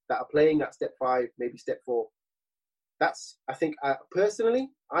players that are playing at step 5, maybe step 4. That's, I think, personally,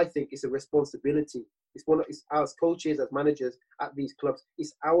 I think it's a responsibility. It's as coaches, as managers at these clubs,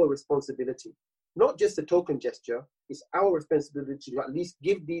 it's our responsibility. Not just a token gesture, it's our responsibility to at least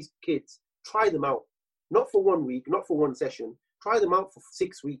give these kids, try them out. Not for 1 week, not for 1 session, try them out for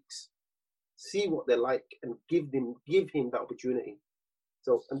 6 weeks. See what they're like and give him that opportunity.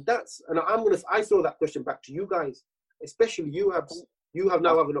 So, I throw that question back to you guys, especially you have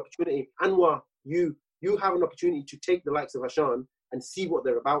now an opportunity. Anwar, you have an opportunity to take the likes of Ashan and see what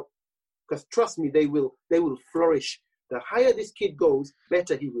they're about. Because trust me, they will flourish. The higher this kid goes,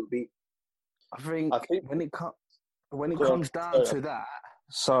 better he will be. I think when it comes down to that,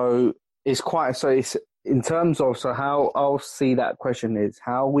 So it's in terms of, so how I'll see that question is,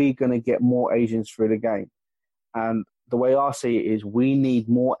 how are we going to get more Asians through the game? And the way I see it is we need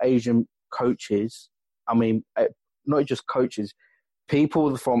more Asian coaches. I mean, not just coaches,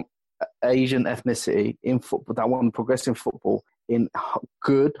 people from Asian ethnicity in football that want to progress in football in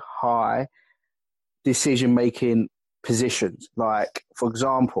good, high decision-making positions. Like, for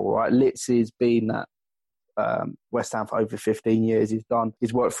example, right, Litz has been at West Ham for over 15 years.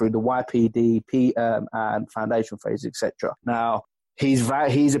 He's worked through the YPD, and foundation phase, etc. Now, his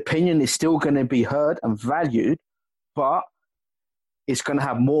opinion is still going to be heard and valued, but it's going to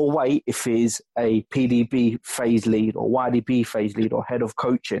have more weight if he's a PDB phase lead or YDB phase lead or head of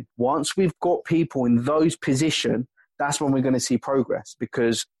coaching. Once we've got people in those positions, that's when we're going to see progress.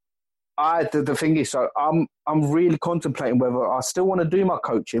 Because the thing is, so I'm really contemplating whether I still want to do my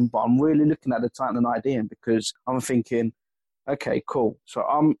coaching, but I'm really looking at the Titan idea because I'm thinking, okay, cool. So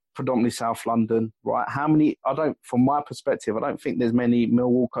I'm predominantly South London, right? From my perspective, I don't think there's many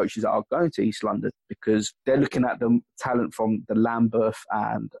Millwall coaches that are going to East London because they're looking at the talent from the Lambeth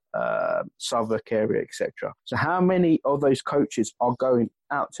and Southwark area, etc. So how many of those coaches are going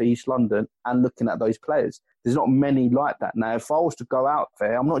out to East London and looking at those players? There's not many like that. Now, if I was to go out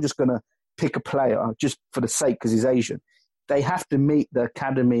there, I'm not just going to pick a player just for the sake because he's Asian. They have to meet the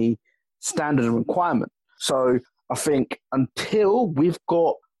academy standard and requirement. So I think until we've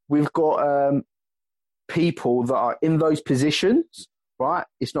got people that are in those positions, right,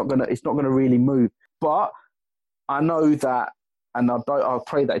 it's not gonna really move. But I know that, and I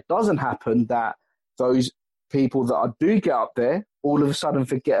pray that it doesn't happen, that those people that I do get up there all of a sudden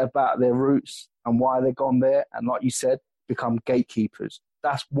forget about their roots and why they've gone there, and like you said, become gatekeepers.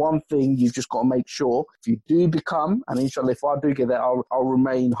 That's one thing you've just got to make sure. If you do become, and inshallah, if I do get there, I'll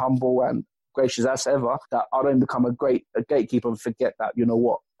remain humble and gracious as ever, that I don't become a gatekeeper and forget that, you know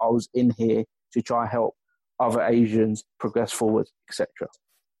what, I was in here to try and help other Asians progress forward, etc.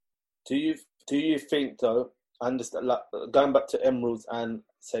 Do you think though, understand, like going back to Emeralds and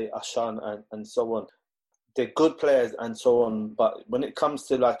say Ashan and so on, they're good players and so on, but when it comes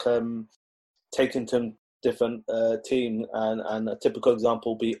to like taking to different team, and a typical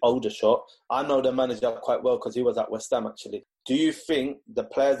example be Aldershot. I know the manager quite well because he was at West Ham actually. Do you think the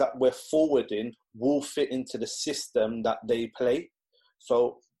players that we're forwarding will fit into the system that they play?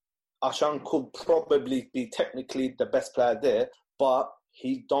 So Ashan could probably be technically the best player there, but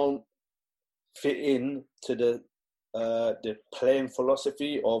he don't fit in to the playing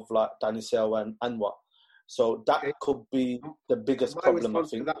philosophy of like Danny Sale and Anwar. So that could be the biggest problem. I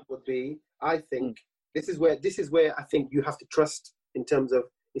think that would be. I think this is where I think you have to trust in terms of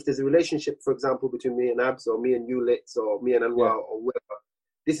if there's a relationship, for example, between me and Abs or me and you Litz or me and Anwar or whoever.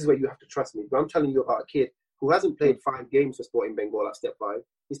 This is where you have to trust me. But I'm telling you about a kid who hasn't played 5 games for Sporting Bengal at Step 5.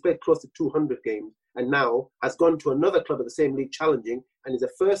 He's played close to 200 games and now has gone to another club at the same league challenging and is a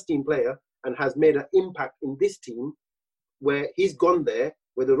first-team player and has made an impact in this team where he's gone there,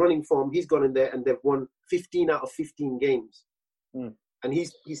 where the running form, he's gone in there and they've won 15 out of 15 games. And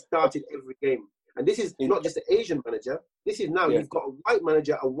he's started every game. And this is not just an Asian manager. This is now you've got a white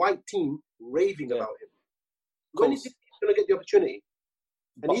manager, a white team raving about him. When is he going to get the opportunity?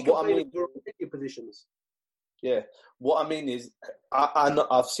 And he can play in your positions. Yeah. What I mean is,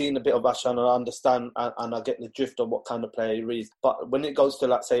 I've seen a bit of Ashan and I understand and I get the drift of what kind of player he is. But when it goes to,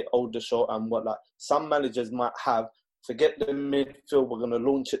 like, say, Aldershot and what, like, some managers might have, forget the midfield, we're going to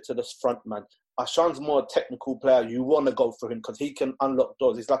launch it to the front man. Ashan's more a technical player. You want to go for him because he can unlock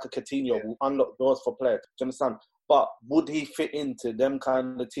doors. He's like a Coutinho who unlock doors for players. Do you understand? But would he fit into them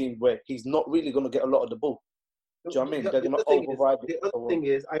kind of teams where he's not really going to get a lot of the ball? Do you know what I mean? They're going to override it. The other thing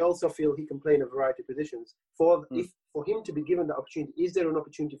is, I also feel he can play in a variety of positions. For him to be given the opportunity, is there an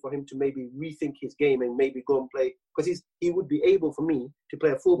opportunity for him to maybe rethink his game and maybe go and play? Because he would be able, for me, to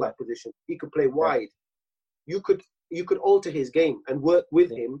play a fullback position. He could play wide. You could alter his game and work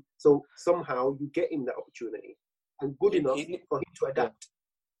with him, so somehow you get him that opportunity and good enough for him to adapt.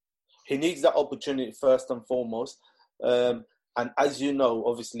 He needs that opportunity first and foremost. And as you know,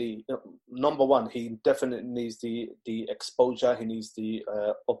 obviously, number one, he definitely needs the exposure. He needs the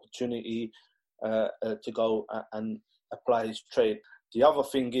opportunity to go and apply his trade. The other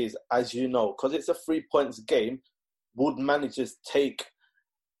thing is, as you know, because it's a 3 points game, would managers take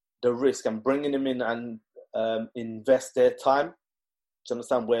the risk and bringing him in and invest their time? Do you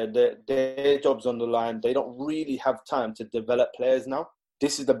understand? Where their job's on the line, they don't really have time to develop players now.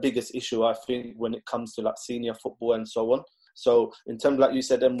 This is the biggest issue, I think, when it comes to like senior football and so on. So in terms, like you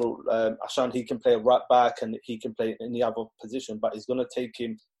said, Emerald, Ashan, he can play right back and he can play any other position, but it's going to take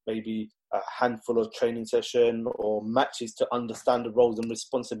him maybe a handful of training session or matches to understand the roles and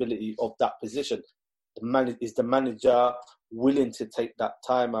responsibility of that position. Is the manager willing to take that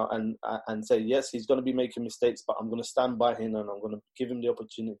time out and say, yes, he's going to be making mistakes, but I'm going to stand by him and I'm going to give him the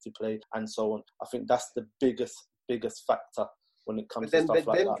opportunity to play and so on. I think that's the biggest factor when it comes to stuff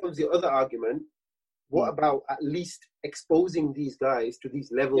like that. Then comes the other argument. What about at least exposing these guys to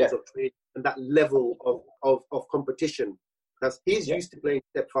these levels of training and that level of competition? Because he's used to playing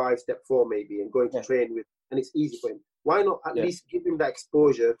step 5, step 4 maybe, and going to train with, and it's easy for him. Why not at least give him that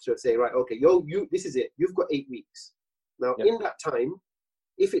exposure to say, right, okay, this is it. You've got 8 weeks. Now, in that time,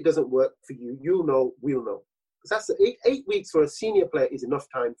 if it doesn't work for you, you'll know, we'll know. Because that's 8 weeks for a senior player is enough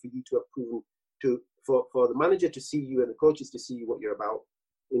time for you to have proven for the manager to see you and the coaches to see what you're about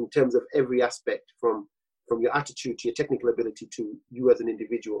in terms of every aspect, from your attitude to your technical ability to you as an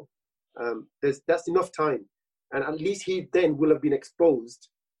individual. That's enough time. And at least he then will have been exposed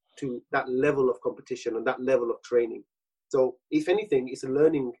to that level of competition and that level of training. So if anything, it's a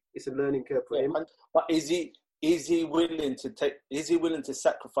learning curve for him. But is he willing to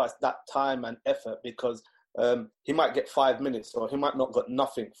sacrifice that time and effort? Because he might get 5 minutes, or he might not got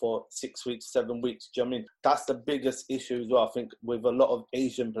nothing for 6 weeks, 7 weeks. Do you know what I mean? That's the biggest issue as well, I think, with a lot of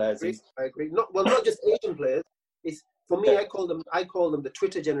Asian players. I agree. Not just Asian players. It's, for me, I call them the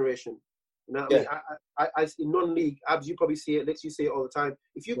Twitter generation. You know what I mean? I in non-league, Abs, you probably see it, Lex, you see it all the time.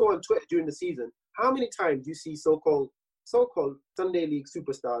 If you go on Twitter during the season, how many times do you see so-called Sunday League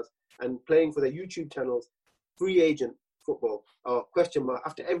superstars and playing for their YouTube channels, free agent football or question mark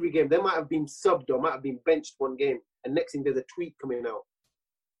after every game? They might have been subbed or might have been benched one game, and next thing there's a tweet coming out.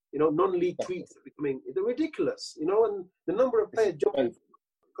 You know, non-league tweets are becoming, they're ridiculous. You know, and the number of players jumping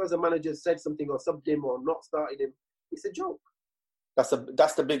because a manager said something or subbed him or not started him, it's a joke.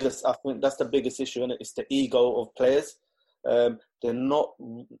 That's the biggest. I think that's the biggest issue, and it's the ego of players. They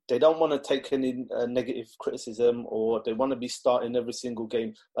don't want to take any negative criticism, or they want to be starting every single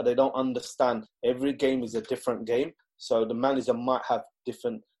game, but they don't understand every game is a different game. So the manager might have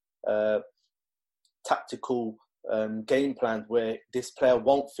different tactical game plans where this player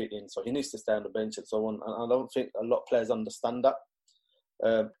won't fit in, so he needs to stay on the bench and so on. And I don't think a lot of players understand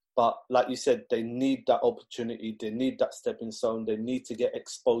that. But like you said, they need that opportunity. They need that stepping stone. They need to get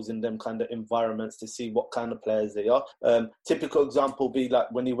exposed in them kind of environments to see what kind of players they are. Typical example be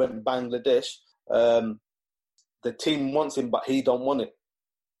like when he went to Bangladesh, the team wants him, but he don't want it.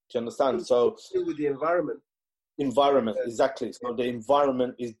 Do you understand? So with the environment. Exactly. So the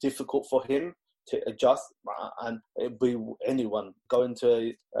environment is difficult for him to adjust, and it'd be anyone going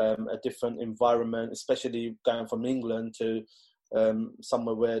to a different environment, especially going from England to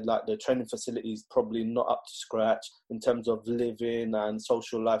somewhere where like the training facility is probably not up to scratch in terms of living and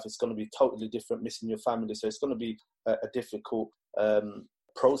social life. It's going to be totally different, missing your family. So it's going to be a difficult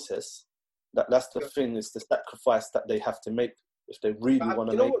process. That's the thing, is the sacrifice that they have to make if they really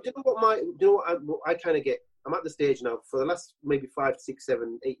want to make. Do you know what I kind of get? I'm at the stage now, for the last maybe 5, 6,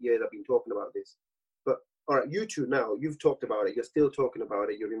 7, 8 years I've been talking about this. But all right, you two now, you've talked about it, you're still talking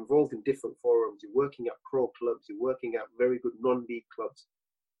about it, you're involved in different forums, you're working at pro clubs, you're working at very good non-league clubs.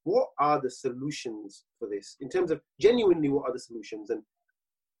 What are the solutions for this? In terms of genuinely, what are the solutions and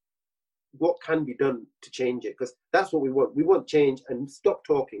what can be done to change it? Because that's what we want. We want change, and stop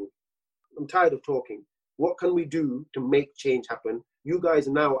talking. I'm tired of talking. What can we do to make change happen? You guys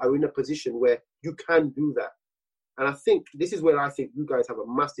now are in a position where you can do that. And I think this is where I think you guys have a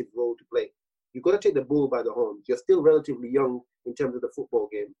massive role to play. You've got to take the bull by the horns. You're still relatively young in terms of the football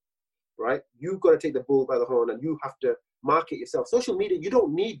game, right? You've got to take the bull by the horn, and you have to market yourself. Social media, you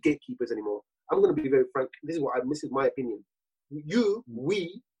don't need gatekeepers anymore. I'm going to be very frank. This is my opinion.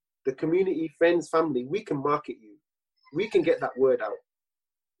 We, the community, friends, family, we can market you. We can get that word out.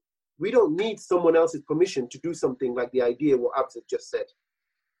 We don't need someone else's permission to do something like the idea what Abs has just said.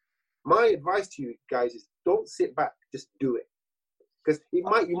 My advice to you guys is don't sit back, just do it. Because you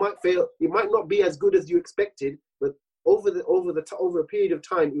might fail. It might not be as good as you expected, but over a period of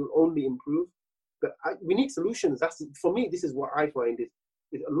time, it will only improve. But we need solutions. For me, this is what I find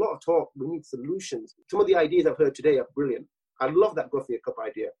is a lot of talk. We need solutions. Some of the ideas I've heard today are brilliant. I love that Gothia Cup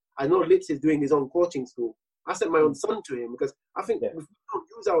idea. I know Litz is doing his own coaching school. I sent my own son to him because I think if we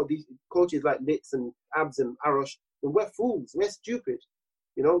don't use these coaches like Litz and Abs and Arosh, then we're fools. We're stupid.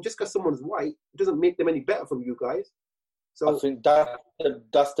 You know, just because someone's white, it doesn't make them any better from you guys. So I think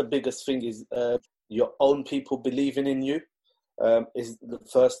that's the biggest thing, is your own people believing in you is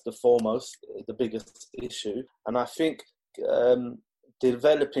the foremost, the biggest issue. And I think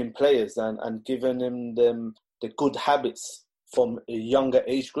developing players and giving them the good habits from a younger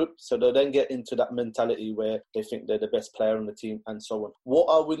age group, so they then get into that mentality where they think they're the best player on the team and so on. What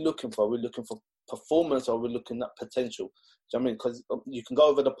are we looking for? Are we looking for performance, or are we looking at potential? Do you know what I mean? Because you can go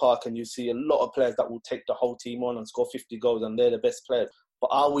over the park and you see a lot of players that will take the whole team on and score 50 goals and they're the best players. But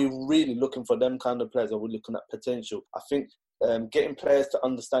are we really looking for them kind of players, or are we looking at potential? I think getting players to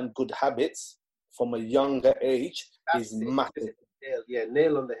understand good habits from a younger age is massive. Yeah,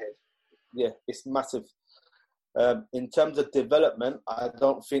 nail on the head. Yeah, it's massive. In terms of development, I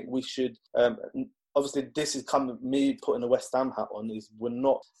don't think we should... obviously, this is coming me putting a West Ham hat on, is we're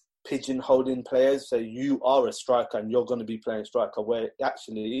not pigeonholing players. So you are a striker and you're going to be playing striker, where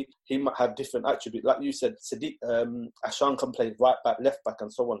actually he might have different attributes. Like you said, Sadiq Ashan can play right back, left back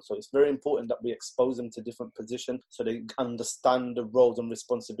and so on. So it's very important that we expose them to different positions so they understand the roles and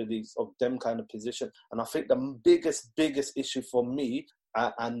responsibilities of them kind of position. And I think the biggest issue for me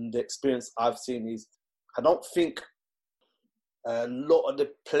and the experience I've seen is I don't think a lot of the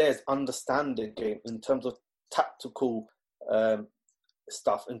players understand the game in terms of tactical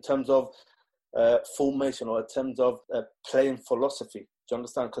stuff, in terms of formation, or in terms of playing philosophy. Do you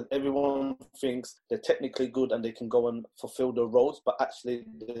understand? Because everyone thinks they're technically good and they can go and fulfill the roles, but actually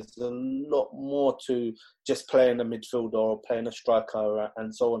there's a lot more to just playing a midfielder or playing a striker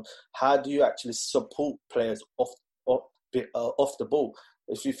and so on. How do you actually support players off the ball?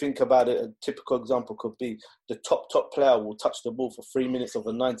 If you think about it, a typical example could be the top player will touch the ball for 3 minutes of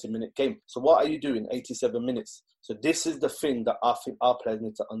a 90-minute game. So what are you doing 87 minutes? So this is the thing that I think our players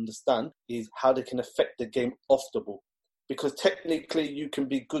need to understand, is how they can affect the game off the ball. Because technically you can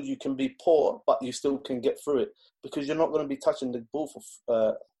be good, you can be poor, but you still can get through it. Because you're not going to be touching the ball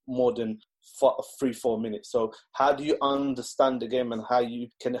for more than 3-4 minutes. So how do you understand the game and how you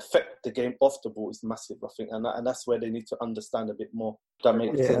can affect the game off the ball is massive, I think. And that's where they need to understand a bit more. That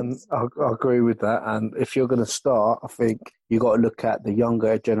makes sense. And I agree with that. And if you're going to start, I think you got to look at the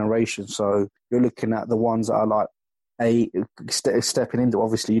younger generation. So you're looking at the ones that are like stepping into,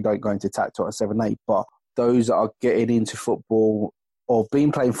 obviously you don't go into tactical at 7-8, but those that are getting into football or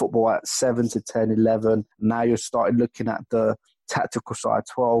been playing football at 7 to 10, 11, now you're starting looking at the tactical side,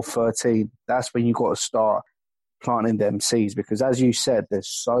 12, 13. That's when you got to start planting them seeds, because as you said, there's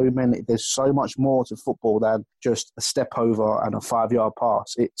so much more to football than just a step over and a 5-yard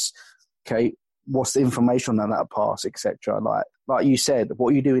pass. It's okay, what's the information on that pass, etc. Like you said, what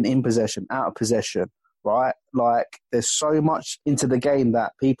are you doing in possession, out of possession, right? Like there's so much into the game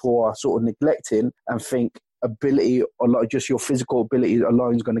that people are sort of neglecting and think ability or like just your physical ability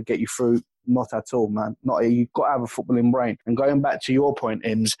alone is going to get you through. Not at all, man. You've got to have a footballing brain. And going back to your point,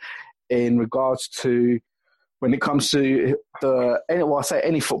 Ims, in regards to when it comes to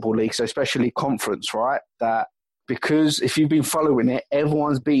any football league, so especially conference, right? That because if you've been following it,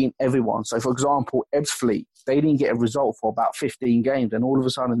 everyone's beating everyone. So, for example, Ebbsfleet, they didn't get a result for about 15 games, and all of a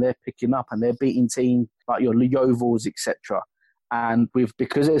sudden they're picking up and they're beating teams like your Yeovils, etc. And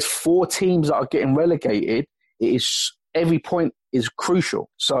because there's 4 teams that are getting relegated, every point is crucial.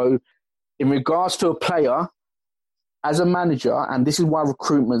 So, in regards to a player, as a manager, and this is why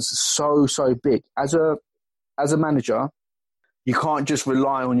recruitment's so big. As a manager, you can't just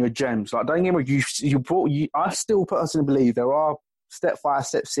rely on your gems. Like, don't get me, I still personally believe there are step 5,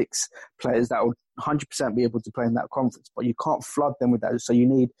 step 6 players that will 100% be able to play in that conference, but you can't flood them with that. So you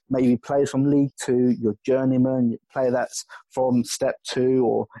need maybe players from League 2, your journeyman, your player that's from step 2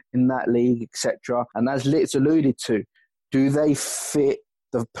 or in that league, etc. And as Litz alluded to, do they fit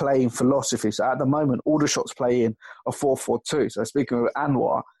the playing philosophy? So at the moment, Aldershot's playing a 4-4-2. So speaking of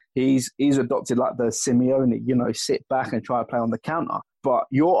Anwar, he's adopted like the Simeone, sit back and try to play on the counter. But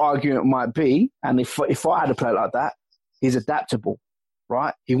your argument might be, and if I had a player like that, he's adaptable,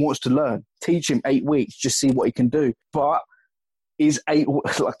 right? He wants to learn. Teach him 8 weeks, just see what he can do. But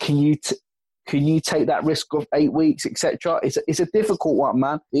can you take that risk of 8 weeks, etc.? It's a difficult one,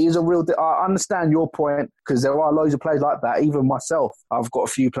 man. It is a real... I understand your point, because there are loads of players like that. Even myself, I've got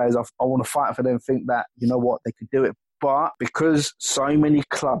a few players I want to fight for them, think that, you know what, they could do it. But because so many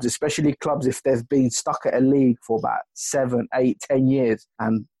clubs, especially clubs if they've been stuck at a league for about 7, 8, 10 years,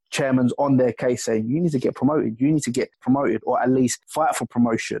 and chairman's on their case saying, you need to get promoted, or at least fight for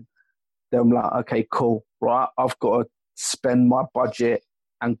promotion, then I'm like, okay, cool, right? I've got to spend my budget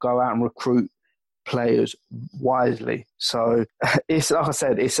and go out and recruit players wisely. So it's like I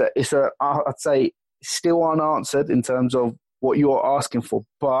said, I'd say still unanswered in terms of what you're asking for,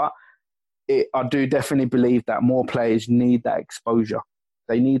 but I do definitely believe that more players need that exposure.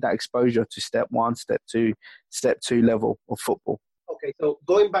 They need that exposure to step 1, step 2 level of football. Okay, so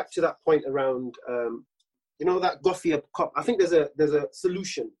going back to that point around, that Gothia Cup, I think there's a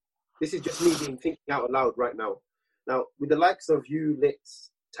solution. This is just me thinking out loud right now. Now, with the likes of you,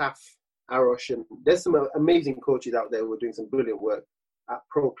 Litz, Taff, Arosh, and there's some amazing coaches out there who are doing some brilliant work at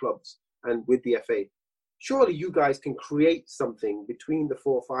pro clubs and with the FA. Surely you guys can create something between the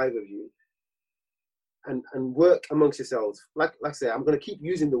 4 or 5 of you and work amongst yourselves. Like I say, I'm going to keep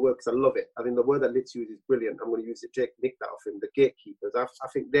using the word because I love it. I think the word that Litz uses is brilliant. I'm going to use it to nick that off him. The gatekeepers. I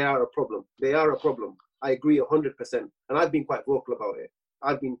think they are a problem. They are a problem. I agree 100%. And I've been quite vocal about it.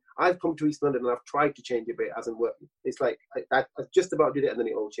 I've come to East London and I've tried to change it, but it hasn't worked. It's like I just about did it and then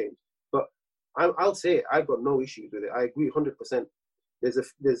it all changed. But I'll say it. I've got no issues with it. I agree 100%.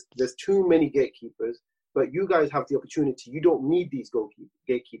 There's too many gatekeepers, but you guys have the opportunity. You don't need these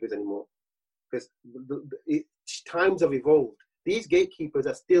gatekeepers anymore because times have evolved. These gatekeepers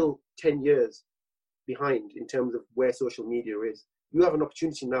are still 10 years behind in terms of where social media is. You have an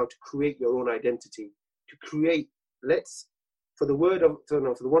opportunity now to create your own identity, to create, for the want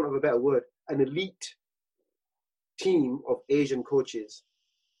of a better word, an elite team of Asian coaches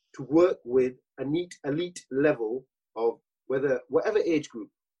to work with an elite level of whatever age group,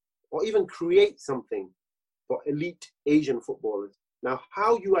 or even create something for elite Asian footballers. Now,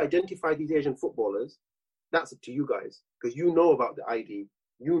 how you identify these Asian footballers, that's up to you guys, because you know about the ID.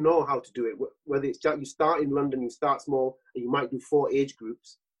 You know how to do it. Whether it's you start in London, you start small, and you might do 4 age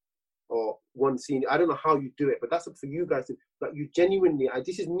groups or 1 senior. I don't know how you do it, but that's up for you guys. But you genuinely,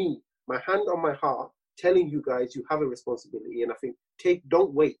 this is me, my hand on my heart, telling you guys you have a responsibility. And I think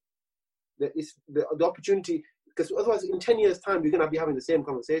don't wait. The opportunity, because otherwise in 10 years' time we're gonna be having the same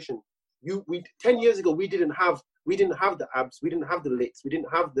conversation. 10 years ago we didn't have the Abs, we didn't have the Litz, we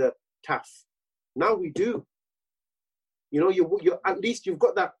didn't have the Taff. Now we do. You know, you at least you've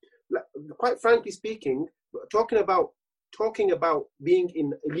got that. Quite frankly speaking, talking about being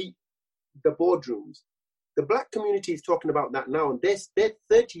in the boardrooms, the black community is talking about that now, and they're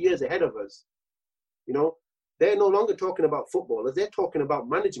 30 years ahead of us. You know, they're no longer talking about footballers; they're talking about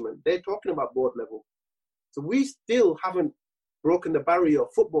management. They're talking about board level. So we still haven't broken the barrier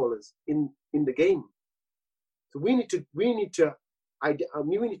of footballers in the game. So we need to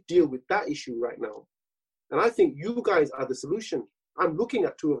deal with that issue right now. And I think you guys are the solution. I'm looking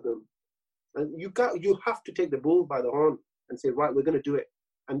at 2 of them. And you have to take the bull by the horn and say, right, we're going to do it.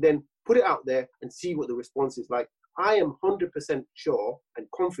 And then put it out there and see what the response is like. I am 100% sure and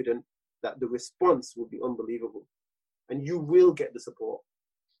confident that the response will be unbelievable. And you will get the support.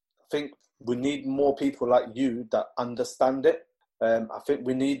 I think we need more people like you that understand it. I think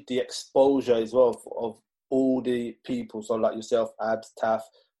we need the exposure as well of all the people. So like yourself, Abs, Taff,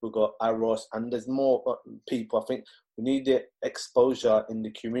 we've got Arosh, and there's more people. I think we need the exposure in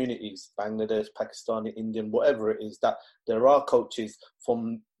the communities, Bangladesh, Pakistani, Indian, whatever it is, that there are coaches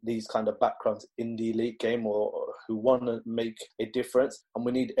from these kind of backgrounds in the elite game or who want to make a difference. And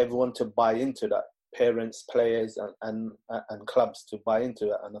we need everyone to buy into that. Parents, players, and clubs to buy into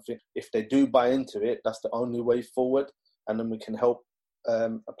it. And I think if they do buy into it, that's the only way forward. And then we can help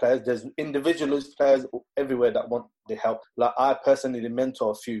players. There's individuals, players everywhere that want the help. Like I personally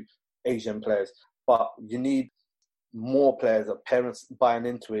mentor a few Asian players, but you need more players, parents buying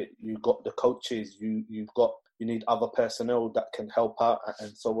into it. You've got the coaches, you need other personnel that can help out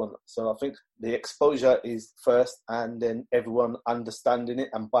and so on. So I think the exposure is first, and then everyone understanding it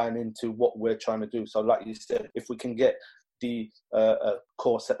and buying into what we're trying to do. So like you said, if we can get the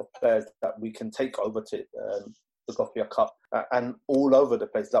core set of players that we can take over to the Gothia Cup and all over the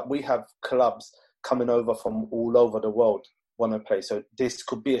place, that we have clubs coming over from all over the world want to play. So this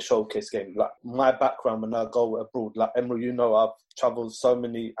could be a showcase game. Like my background when I go abroad, like Emerald, you know, I've traveled so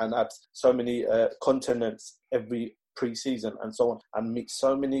many continents every pre-season and so on, and meet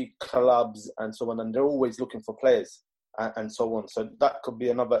so many clubs and so on, and they're always looking for players and so on. So that could be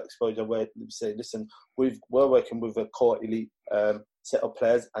another exposure where we say, listen, we're working with a core elite set of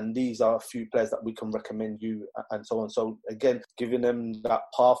players, and these are a few players that we can recommend you and so on. So again, giving them that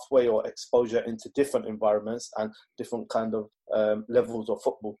pathway or exposure into different environments and different kind of levels of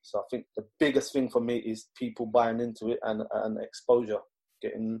football. So I think the biggest thing for me is people buying into it and exposure,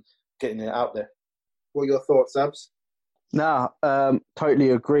 getting it out there. What are your thoughts, Abs? No,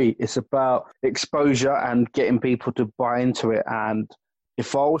 totally agree. It's about exposure and getting people to buy into it. And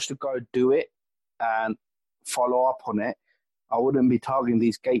if I was to go do it and follow up on it, I wouldn't be targeting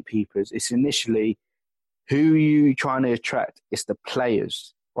these gatekeepers. It's initially who you trying to attract. It's the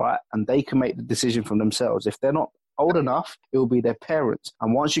players, right? And they can make the decision for themselves. If they're not old enough, it will be their parents.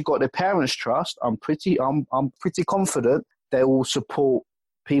 And once you've got their parents' trust, I'm pretty confident they will support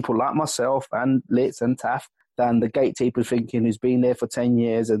people like myself and Litz and Taff than the gatekeeper thinking who's been there for 10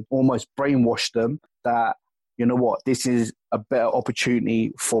 years and almost brainwashed them that, you know what, this is a better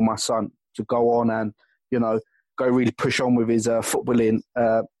opportunity for my son to go on and, you know, go really push on with his footballing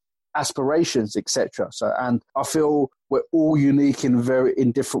aspirations, etc. So, and I feel we're all unique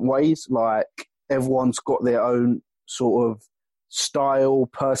in different ways. Like everyone's got their own sort of style,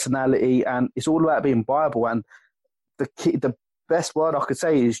 personality, and it's all about being viable. And the best word I could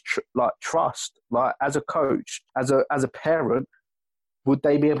say is trust. Like as a coach, as a parent, would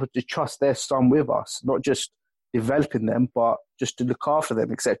they be able to trust their son with us, not just developing them, but just to look after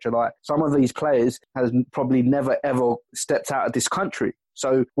them, etc. Like some of these players has probably never ever stepped out of this country.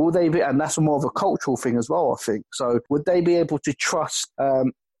 So will they be, and that's more of a cultural thing as well, I think. So would they be able to trust a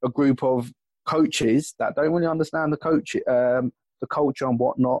group of coaches that don't really understand the culture and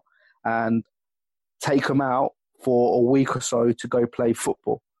whatnot, and take them out for a week or so to go play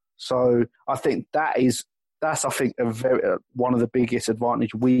football? So I think that's I think one of the biggest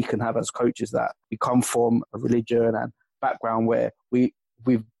advantage we can have as coaches, that we come from a religion and background where we've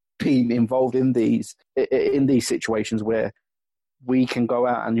been involved in these situations where we can go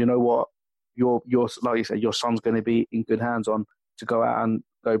out and, you know what, your like you said, your son's going to be in good hands on to go out and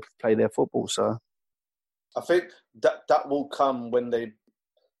go play their football. So I think that will come when they,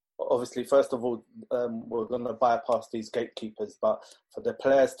 obviously, first of all, we're going to bypass these gatekeepers, but for the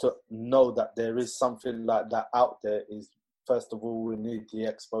players to know that there is something like that out there is, first of all, we need the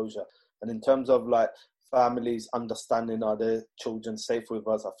exposure. And in terms of like families understanding, are their children safe with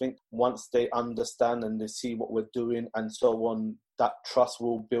us? I think once they understand and they see what we're doing and so on, that trust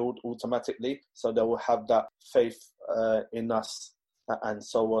will build automatically. So they will have that faith in us and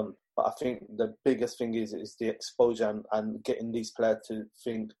so on. But I think the biggest thing is the exposure and getting these players to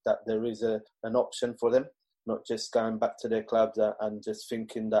think that there is an option for them, not just going back to their clubs and just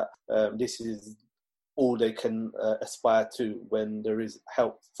thinking that this is all they can aspire to, when there is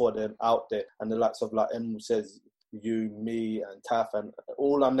help for them out there. And the likes of, like Emil says, you, me, and Taf, and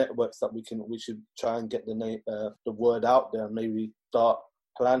all our networks that we should try and get the word out there and maybe start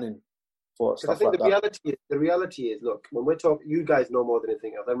planning for stuff. I think like the reality is, look, when we're talking, you guys know more than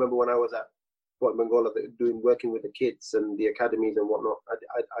anything else. I remember when I was at Sport Bengola working with the kids and the academies and whatnot,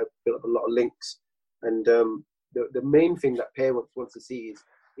 I built up a lot of links. And the main thing that parents want to see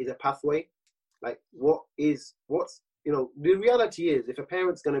is a pathway. Like what's, the reality is, if a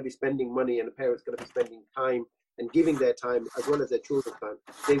parent's going to be spending money and a parent's going to be spending time and giving their time as well as their children's time,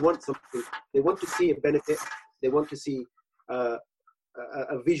 they want something. They want to see a benefit. They want to see a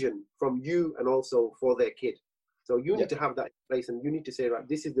vision from you and also for their kid. So you need to have that in place, and you need to say, right,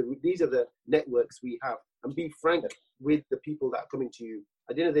 these are the networks we have, and be frank with the people that are coming to you.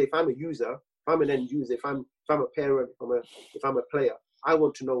 At the end of the day, if I'm a user, if I'm an end user, if I'm a parent, if I'm a player, I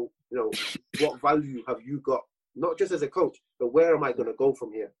want to know, what value have you got, not just as a coach, but where am I going to go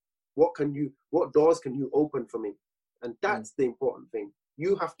from here? What doors can you open for me? And that's the important thing.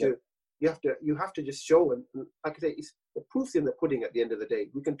 You have to just show, and like I say, it's the proof's in the pudding at the end of the day.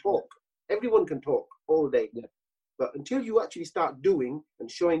 We can talk. Everyone can talk all day. Yeah. But until you actually start doing and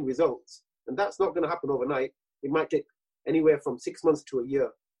showing results, and that's not going to happen overnight, it might take anywhere from 6 months to a year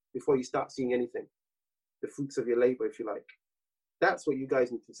before you start seeing anything, the fruits of your labor, if you like. That's what you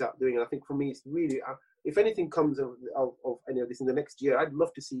guys need to start doing. And I think for me, it's really, if anything comes of any of this in the next year, I'd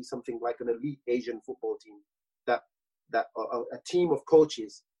love to see something like an elite Asian football team, that a team of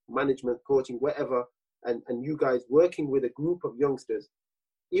coaches, management, coaching, whatever, and you guys working with a group of youngsters,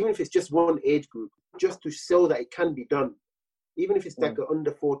 even if it's just one age group, just to show that it can be done, even if it's like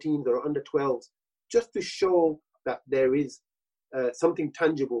under 14s or under 12s, just to show that there is something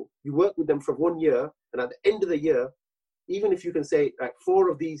tangible. You work with them for 1 year, and at the end of the year, even if you can say like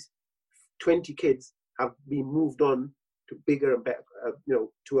 4 of these 20 kids have been moved on to bigger and better,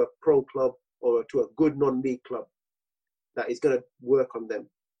 to a pro club or to a good non-league club that is going to work on them.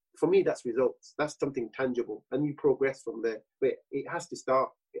 For me, that's results. That's something tangible, and you progress from there. But it has to start.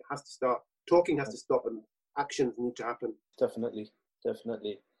 It has to start. Talking has to stop, and actions need to happen. Definitely. I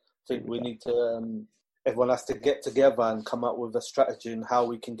think we need to. Everyone has to get together and come up with a strategy on how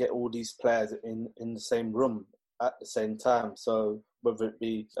we can get all these players in the same room at the same time. So whether it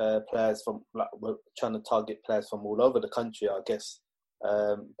be players from, like, we're trying to target players from all over the country, I guess.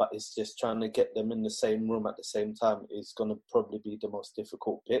 But it's just trying to get them in the same room at the same time is going to probably be the most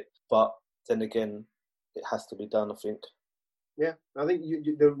difficult bit. But then again, it has to be done, I think. Yeah, I think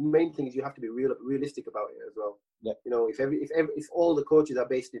the main thing is you have to be realistic about it as well. Yeah. If all the coaches are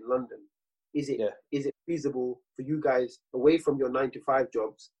based in London, is it feasible for you guys away from your 9-to-5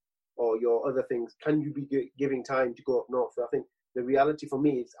 jobs or your other things? Can you be giving time to go up north? So I think the reality for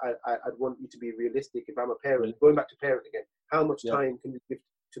me is I'd want you to be realistic. If I'm a parent, going back to parent again, how much time can you give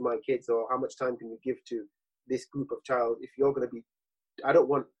to my kids, or how much time can you give to this group of child? If you're going to be, I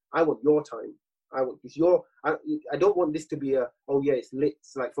want your time. I don't want this to be it's lit.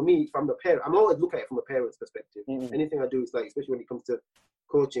 It's like, for me, from the parent, I'm always looking at it from a parent's perspective. Mm-hmm. Anything I do is like, especially when it comes to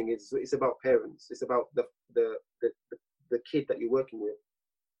coaching, it's about parents. It's about the kid that you're working with.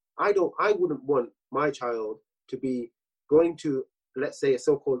 I wouldn't want my child to be going to, let's say, a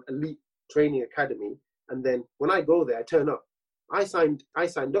so-called elite training academy, and then when I go there, I turn up. I signed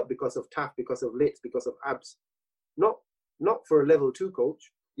up because of TAF, because of LITS, because of ABS, not for a level 2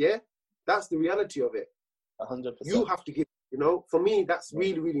 coach. Yeah, that's the reality of it. 100%. You have to give. For me, that's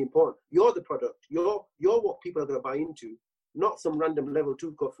really, really important. You're the product. You're what people are going to buy into, not some random level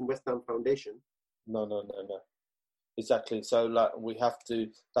 2 coach from West Ham Foundation. No. Exactly. So, like, we have to.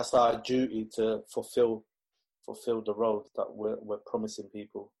 That's our duty to fulfill the role that we're promising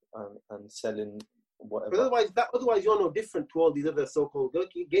people and selling whatever. But otherwise, you're no different to all these other so-called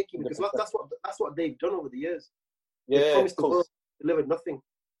gatekeepers, because that's what they've done over the years. They promised the world, delivered nothing.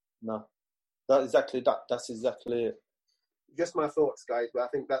 No, that's exactly it. Just my thoughts, guys. But I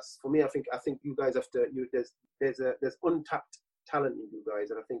think that's, for me. I think you guys have to. There's untapped talent in you guys,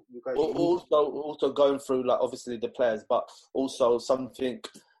 and I think you guys also going through, like, obviously the players, but also something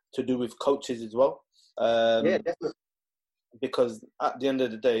to do with coaches as well. Yeah, definitely. Because at the end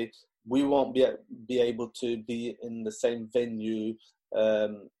of the day, we won't be able to be in the same venue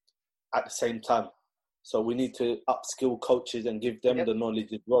at the same time. So we need to upskill coaches and give them the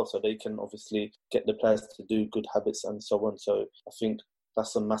knowledge as well, so they can obviously get the players to do good habits and so on. So I think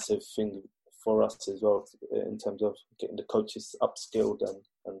that's a massive thing for us as well, in terms of getting the coaches upskilled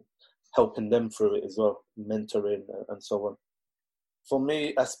and helping them through it as well, mentoring and so on. For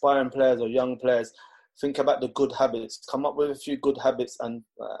me, aspiring players or young players, think about the good habits. Come up with a few good habits and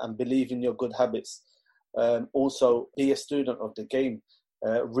believe in your good habits. Also, be a student of the game.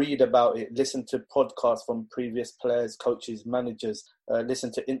 Read about it. Listen to podcasts from previous players, coaches, managers.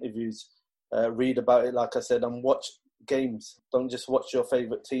 Listen to interviews. Read about it, like I said, and watch games. Don't just watch your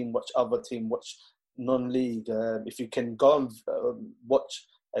favourite team. Watch other team. Watch non-league. If you can go and watch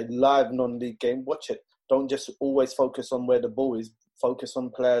a live non-league game, watch it. Don't just always focus on where the ball is. Focus on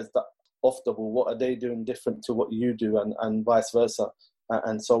players that off the ball. What are they doing different to what you do, and vice versa,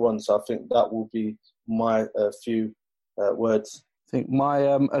 and so on. So I think that will be my few words. I think my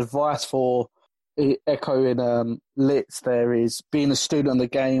advice for echoing Litz there is being a student of the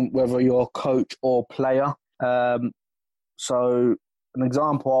game, whether you're a coach or player. So an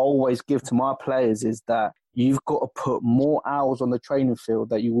example I always give to my players is that you've got to put more hours on the training field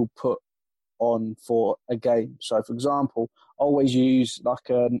that you will put on for a game. So, for example, I always use like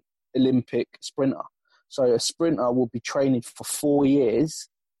an Olympic sprinter. So a sprinter will be training for 4 years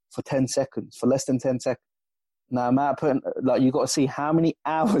for 10 seconds, for less than 10 seconds. Now, you've got to see how many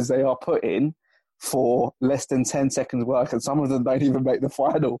hours they are putting for less than 10 seconds work, and some of them don't even make the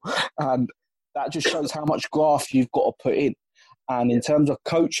final. And that just shows how much graft you've got to put in. And in terms of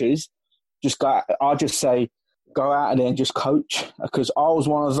coaches, I'll just say, go out there and just coach. Because I was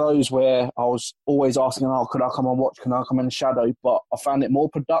one of those where I was always asking, could I come and watch? Can I come and shadow? But I found it more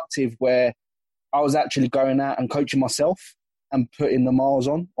productive where I was actually going out and coaching myself and putting the miles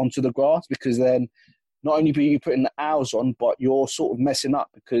onto the grass, because then not only are you putting the hours on, but you're sort of messing up,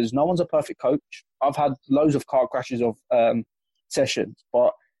 because no one's a perfect coach. I've had loads of car crashes of sessions,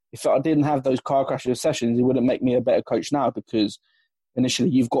 but if I didn't have those car crashes of sessions, it wouldn't make me a better coach now, because initially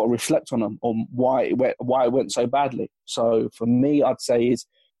you've got to reflect on them, on why it went so badly. So for me, I'd say is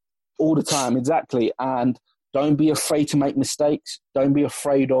all the time, exactly, and don't be afraid to make mistakes. Don't be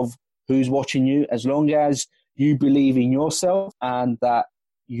afraid of who's watching you, as long as you believe in yourself and that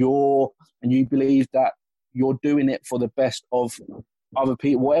you believe that you're doing it for the best of other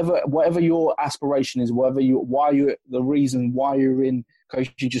people. Whatever your aspiration is, the reason why you're in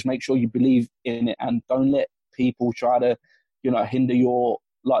coaching, just make sure you believe in it and don't let people try to, hinder your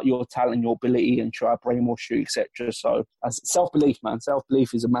talent, your ability, and try to brainwash you, etc. So, as self-belief, man,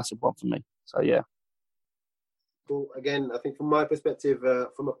 self-belief is a massive one for me. So, yeah. Cool. Again, I think from my perspective,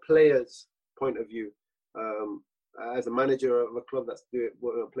 from a player's point of view, as a manager of a club that's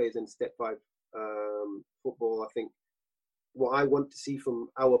plays in Step 5 football, I think what I want to see from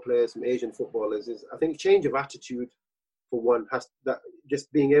our players, from Asian footballers, is I think change of attitude for one,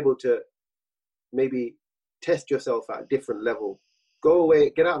 just being able to maybe test yourself at a different level. Go away,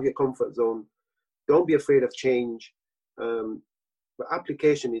 get out of your comfort zone. Don't be afraid of change. But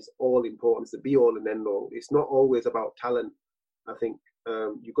application is all important. It's the be all and end all. It's not always about talent. I think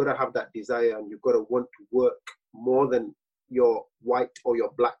you've got to have that desire, and you've got to want to work more than your white or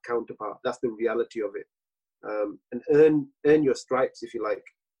your black counterpart. That's the reality of it. And earn your stripes, if you like.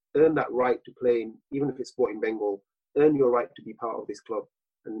 Earn that right to play in, even if it's Sporting Bengal. Earn your right to be part of this club.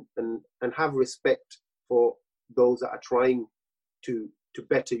 and have respect for those that are trying to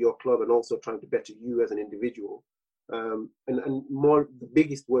better your club and also trying to better you as an individual. And more, the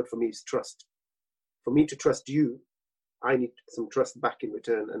biggest word for me is trust. For me to trust you, I need some trust back in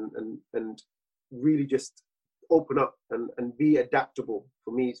return, and really just open up and be adaptable.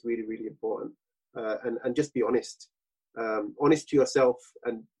 For me, it's really, really important. And just be honest. Honest to yourself,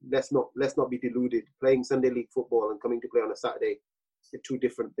 and let's not be deluded. Playing Sunday League football and coming to play on a Saturday are two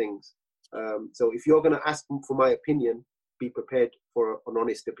different things. So if you're going to ask for my opinion, be prepared for an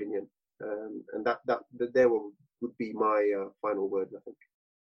honest opinion, and that there would be my final word, I think.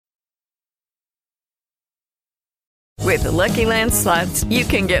 With the Lucky Land Slots, you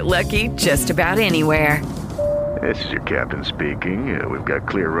can get lucky just about anywhere. This is your captain speaking. We've got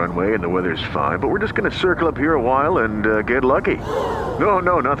clear runway and the weather's fine, but we're just going to circle up here a while and get lucky.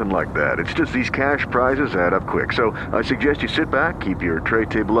 No, nothing like that. It's just these cash prizes add up quick. So I suggest you sit back, keep your tray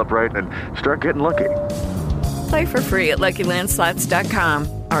table upright, and start getting lucky. Play for free at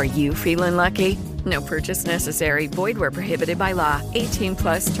LuckyLandSlots.com. Are you feeling lucky? No purchase necessary. Void where prohibited by law.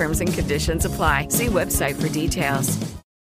 18+ terms and conditions apply. See website for details.